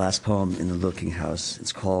the last poem in The Looking House.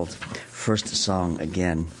 It's called First Song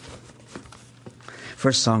Again.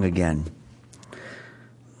 First Song Again.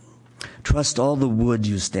 Trust all the wood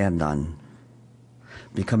you stand on.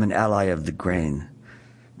 Become an ally of the grain.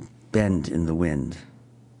 Bend in the wind.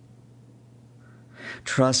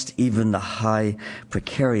 Trust even the high,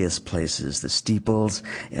 precarious places, the steeples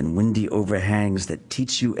and windy overhangs that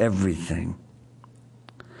teach you everything.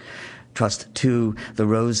 Trust, too, the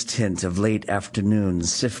rose tint of late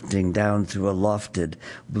afternoons sifting down through a lofted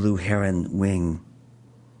blue heron wing.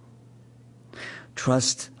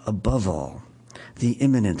 Trust, above all, the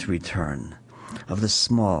imminent return of the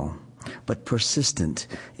small but persistent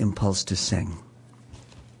impulse to sing.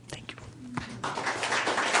 Thank you.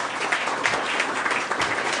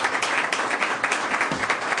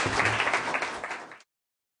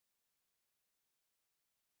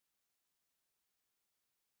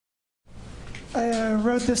 I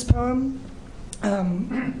wrote this poem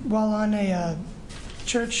while on a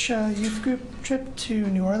church youth group trip to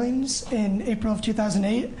New Orleans in April of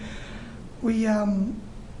 2008. We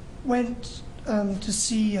went to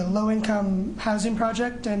see a low-income housing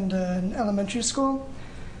project and an elementary school.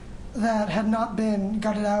 that had not been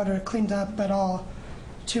gutted out or cleaned up at all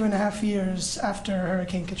 2.5 years after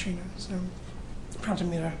Hurricane Katrina. So it prompted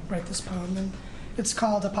me to write this poem, and it's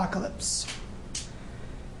called Apocalypse.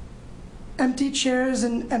 Empty chairs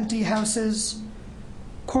in empty houses,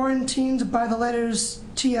 quarantined by the letters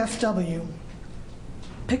TFW.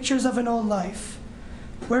 Pictures of an old life.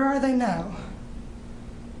 Where are they now?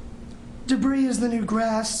 Debris is the new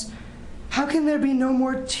grass. How can there be no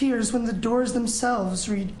more tears when the doors themselves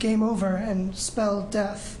read game over and spell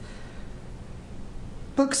death?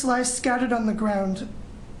 Books lie scattered on the ground.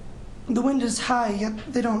 The wind is high,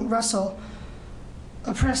 yet they don't rustle,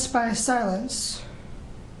 oppressed by silence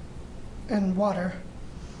and water.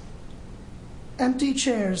 Empty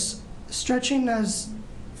chairs, stretching as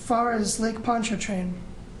far as Lake Pontchartrain,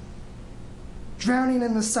 drowning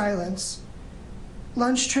in the silence.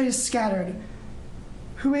 Lunch trays scattered.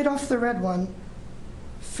 Who ate off the red one?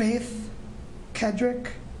 Faith,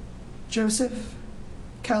 Kedrick, Joseph,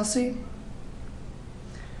 Kelsey.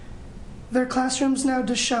 Their classrooms now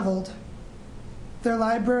disheveled, their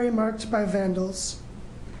library marked by vandals,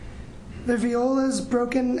 their violas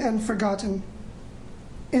broken and forgotten.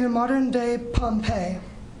 In a modern-day Pompeii,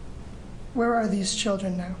 where are these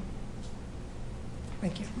children now?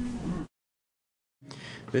 Thank you.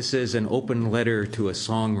 This is an open letter to a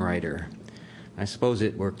songwriter. I suppose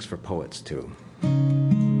it works for poets, too.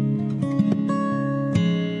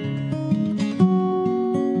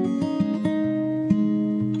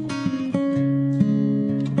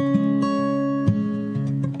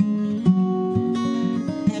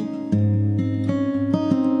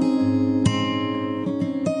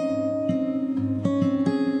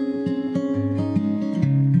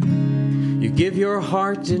 You give your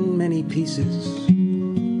heart in many pieces,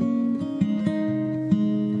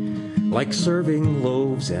 like serving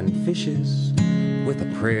loaves and fishes with a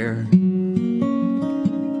prayer.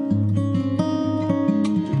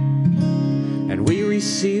 And we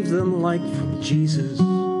receive them like from Jesus.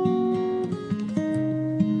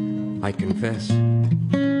 I confess,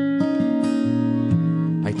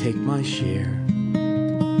 I take my share.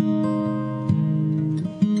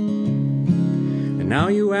 And now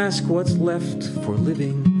you ask what's left for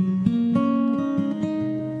living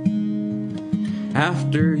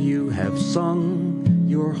after you have sung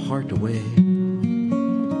your heart away.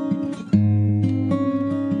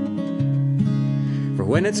 For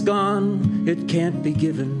when it's gone, it can't be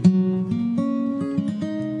given,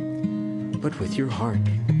 but with your heart,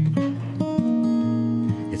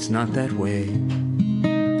 it's not that way.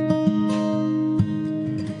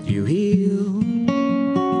 You heal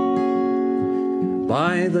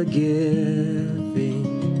by the giving,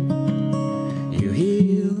 you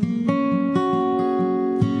heal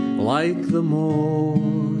like the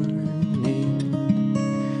morning,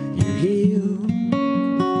 you heal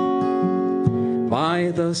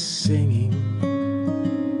by the singing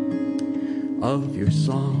of your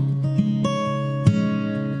song.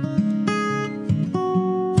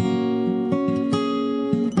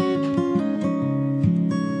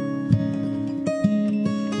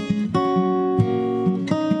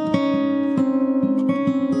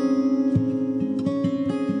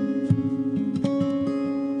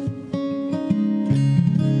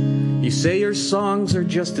 You say your songs are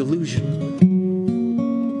just illusion,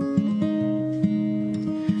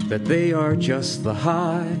 that they are just the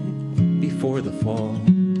high before the fall.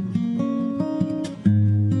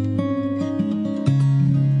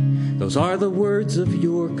 Those are the words of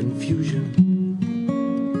your confusion.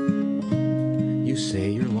 You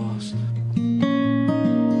say you're lost.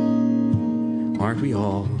 Aren't we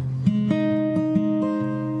all?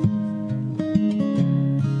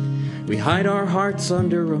 We hide our hearts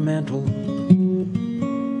under a mantle,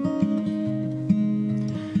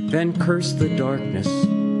 then curse the darkness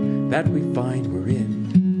that we find we're in.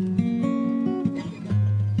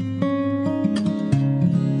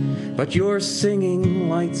 But your singing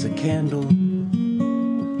lights a candle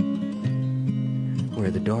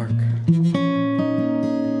where the dark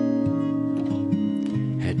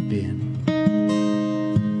had been.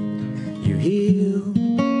 You heal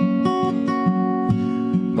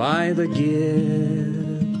by the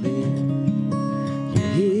giving, you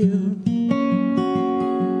heal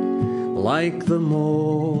like the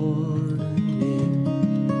morning,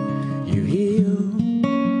 you heal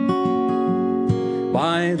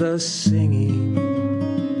by the singing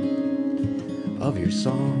of your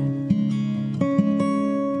song.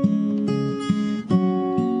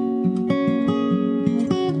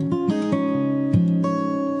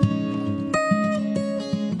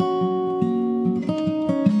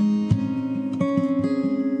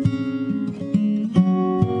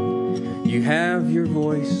 You have your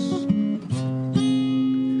voice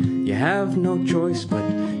You have no choice but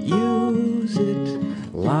use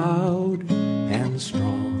it loud and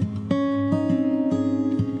strong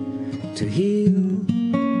to heal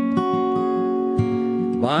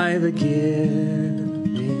by the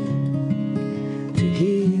giving, to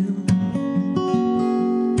heal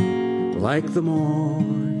like the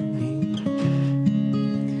morning,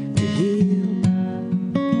 to heal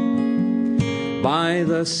by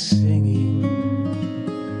the singing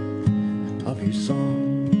of your song.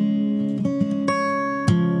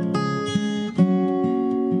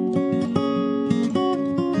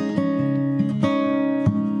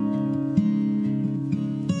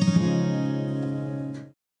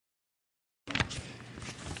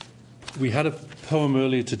 We had a poem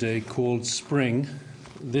earlier today called Spring.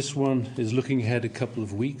 This one is looking ahead a couple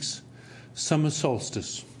of weeks. Summer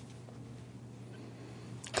solstice.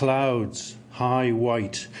 Clouds, high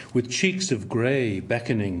white, with cheeks of grey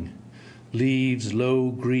beckoning. Leaves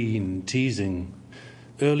low green, teasing.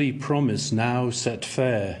 Early promise now set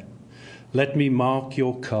fair. Let me mark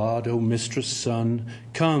your card, O mistress sun.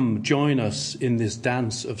 Come, join us in this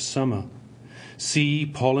dance of summer. See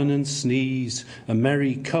pollen and sneeze, a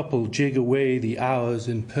merry couple jig away the hours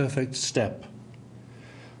in perfect step.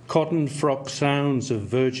 Cotton frock sounds of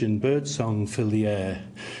virgin birdsong fill the air,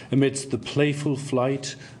 amidst the playful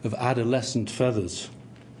flight of adolescent feathers.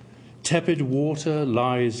 Tepid water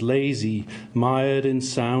lies lazy, mired in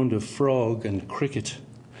sound of frog and cricket.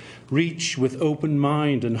 Reach with open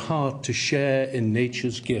mind and heart to share in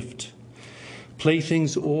nature's gift.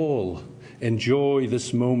 Playthings all, enjoy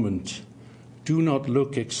this moment. Do not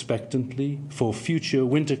look expectantly, for future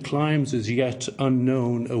winter climes as yet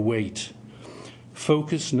unknown await.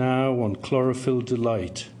 Focus now on chlorophyll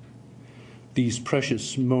delight. These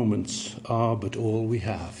precious moments are but all we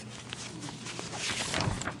have.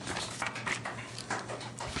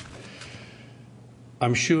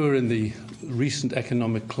 I'm sure in the recent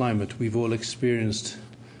economic climate we've all experienced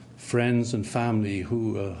friends and family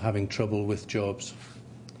who are having trouble with jobs.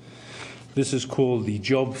 This is called the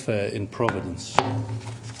job fair in Providence.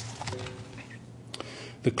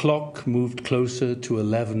 The clock moved closer to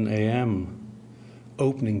 11 a.m.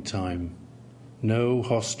 Opening time. No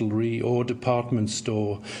hostelry or department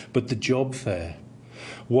store, but the job fair.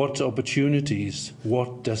 What opportunities,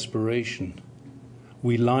 what desperation.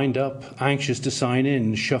 We lined up, anxious to sign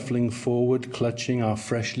in, shuffling forward, clutching our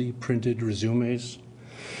freshly printed resumes.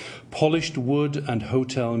 Polished wood and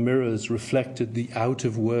hotel mirrors reflected the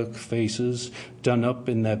out-of-work faces done up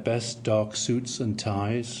in their best dark suits and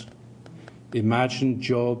ties. Imagined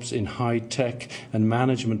jobs in high tech and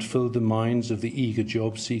management filled the minds of the eager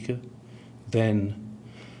job seeker. Then,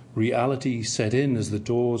 reality set in as the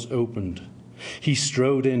doors opened. He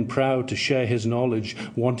strode in proud to share his knowledge,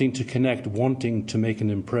 wanting to connect, wanting to make an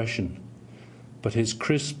impression. But his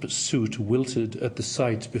crisp suit wilted at the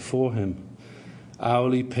sight before him.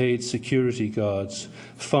 Hourly paid security guards,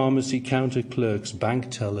 pharmacy counter clerks,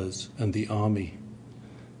 bank tellers, and the army.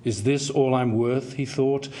 Is this all I'm worth, he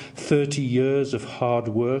thought? 30 years of hard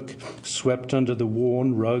work, swept under the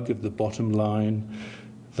worn rug of the bottom line.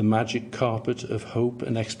 The magic carpet of hope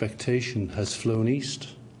and expectation has flown east.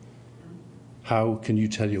 How can you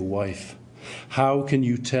tell your wife? How can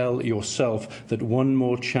you tell yourself that one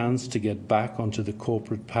more chance to get back onto the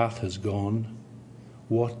corporate path has gone?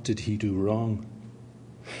 What did he do wrong?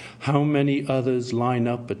 How many others line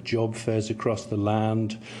up at job fairs across the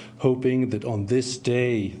land, hoping that on this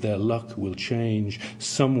day their luck will change?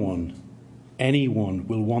 Someone, anyone,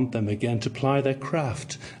 will want them again to ply their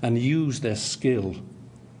craft and use their skill.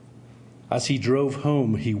 As he drove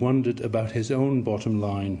home, he wondered about his own bottom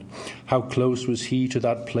line. How close was he to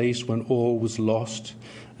that place when all was lost,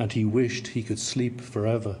 and he wished he could sleep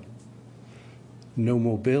forever. No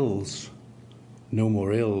more bills, no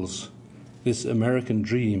more ills. This American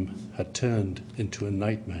dream had turned into a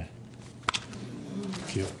nightmare.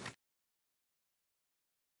 Thank you.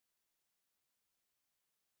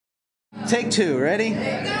 Take two, ready?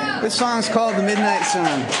 This song's called The Midnight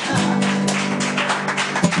Sun.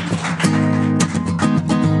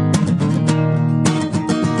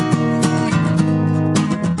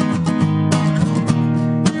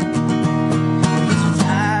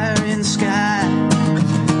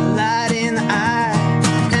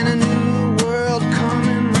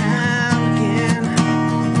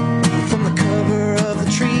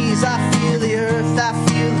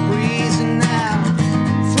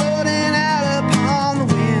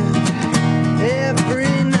 Every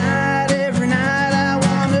night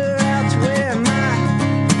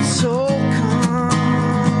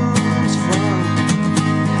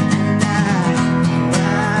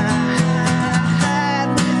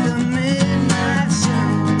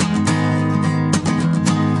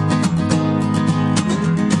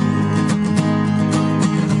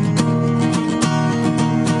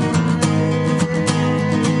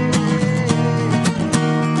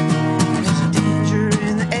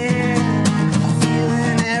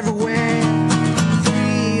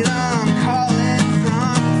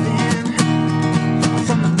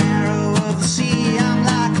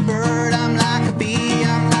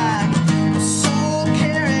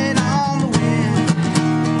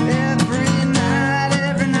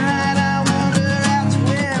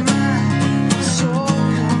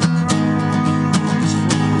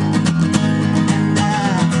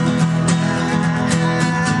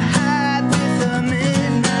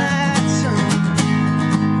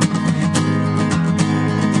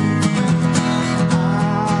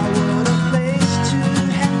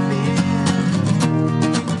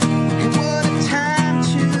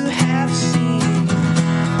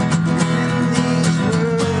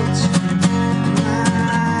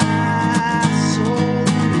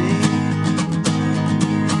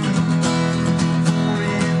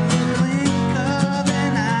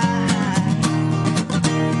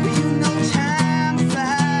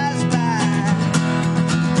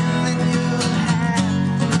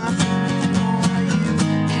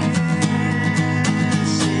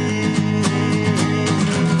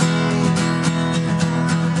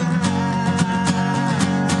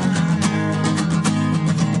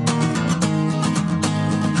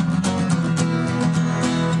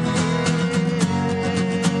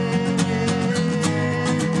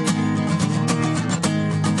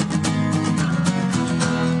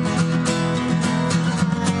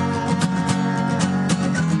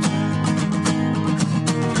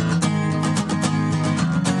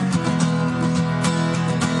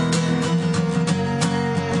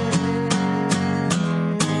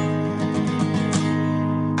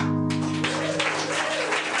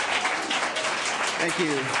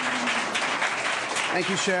you. Thank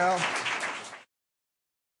you, Cheryl.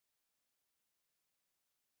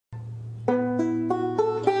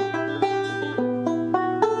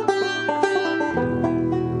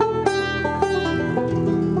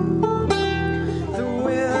 The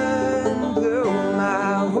wind blew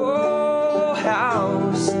my whole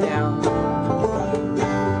house down,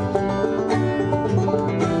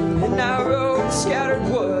 and I rode scattered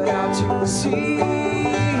wood out to the sea.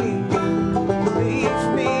 Leave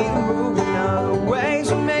me moving, other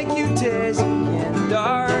ways will make you dizzy and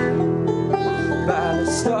dark. By the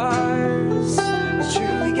stars,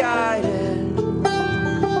 truly guided.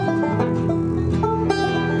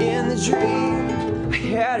 In the dream, I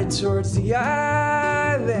headed towards the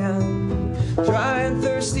island. Dry and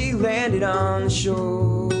thirsty, landed on the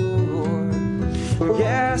shore.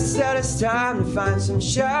 Guess that it's time to find some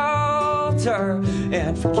shelter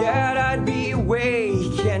and forget I'd be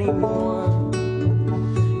awake anymore.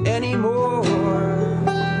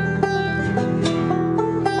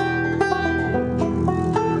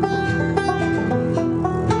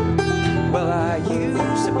 Well, I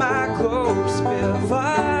used my clothes to build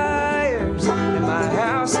fires, and my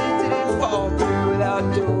house, it didn't fall through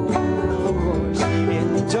without doors.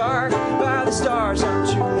 In the dark, by the stars, I'm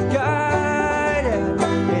truly guided,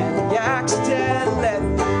 and the accident led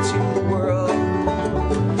me to the world.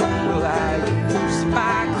 Well, I used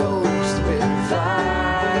my clothes to build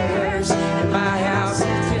fires, and my house,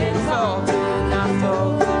 it didn't fall through, not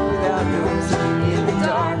fall through without doors. In the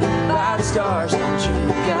dark, by the stars, I'm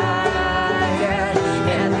truly guided,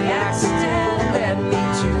 and the accident led me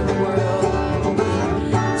to the world.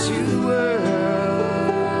 To the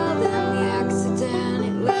world. And the accident,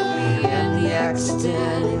 it led me. And the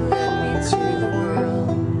accident, it led me to the world.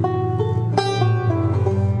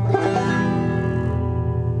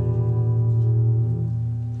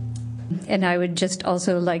 And I would just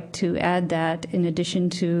also like to add that in addition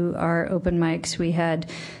to our open mics, we had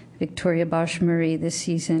Victoria Bosch-Murray this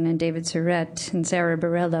season, and David Surrett, and Sarah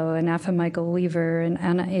Bareilles, and Afa Michael Weaver, and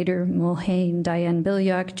Anna Ader Mulhane, Diane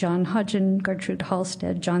Billiok, John Hodgen, Gertrude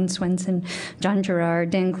Halstead, John Swenson, John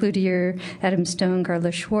Gerard, Dan Cloutier, Adam Stone,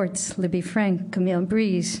 Carla Schwartz, Libby Frank, Camille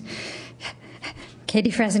Breeze,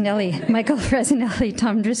 Katie Frasinelli, Michael Frasinelli,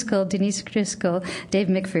 Tom Driscoll, Denise Driscoll, Dave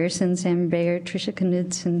McPherson, Sam Bayer, Tricia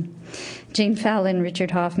Knudsen, Jane Fallon,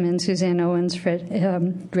 Richard Hoffman, Suzanne Owens,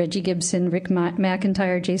 Reggie Gibson, Rick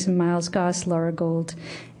McIntyre, Jason Miles Goss, Laura Gold,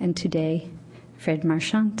 and today, Fred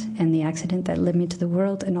Marchant, and the accident that led me to the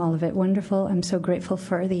world, and all of it wonderful. I'm so grateful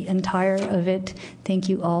for the entire of it. Thank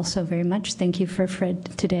you all so very much. Thank you for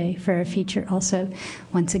Fred today for our feature also,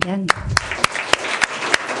 once again.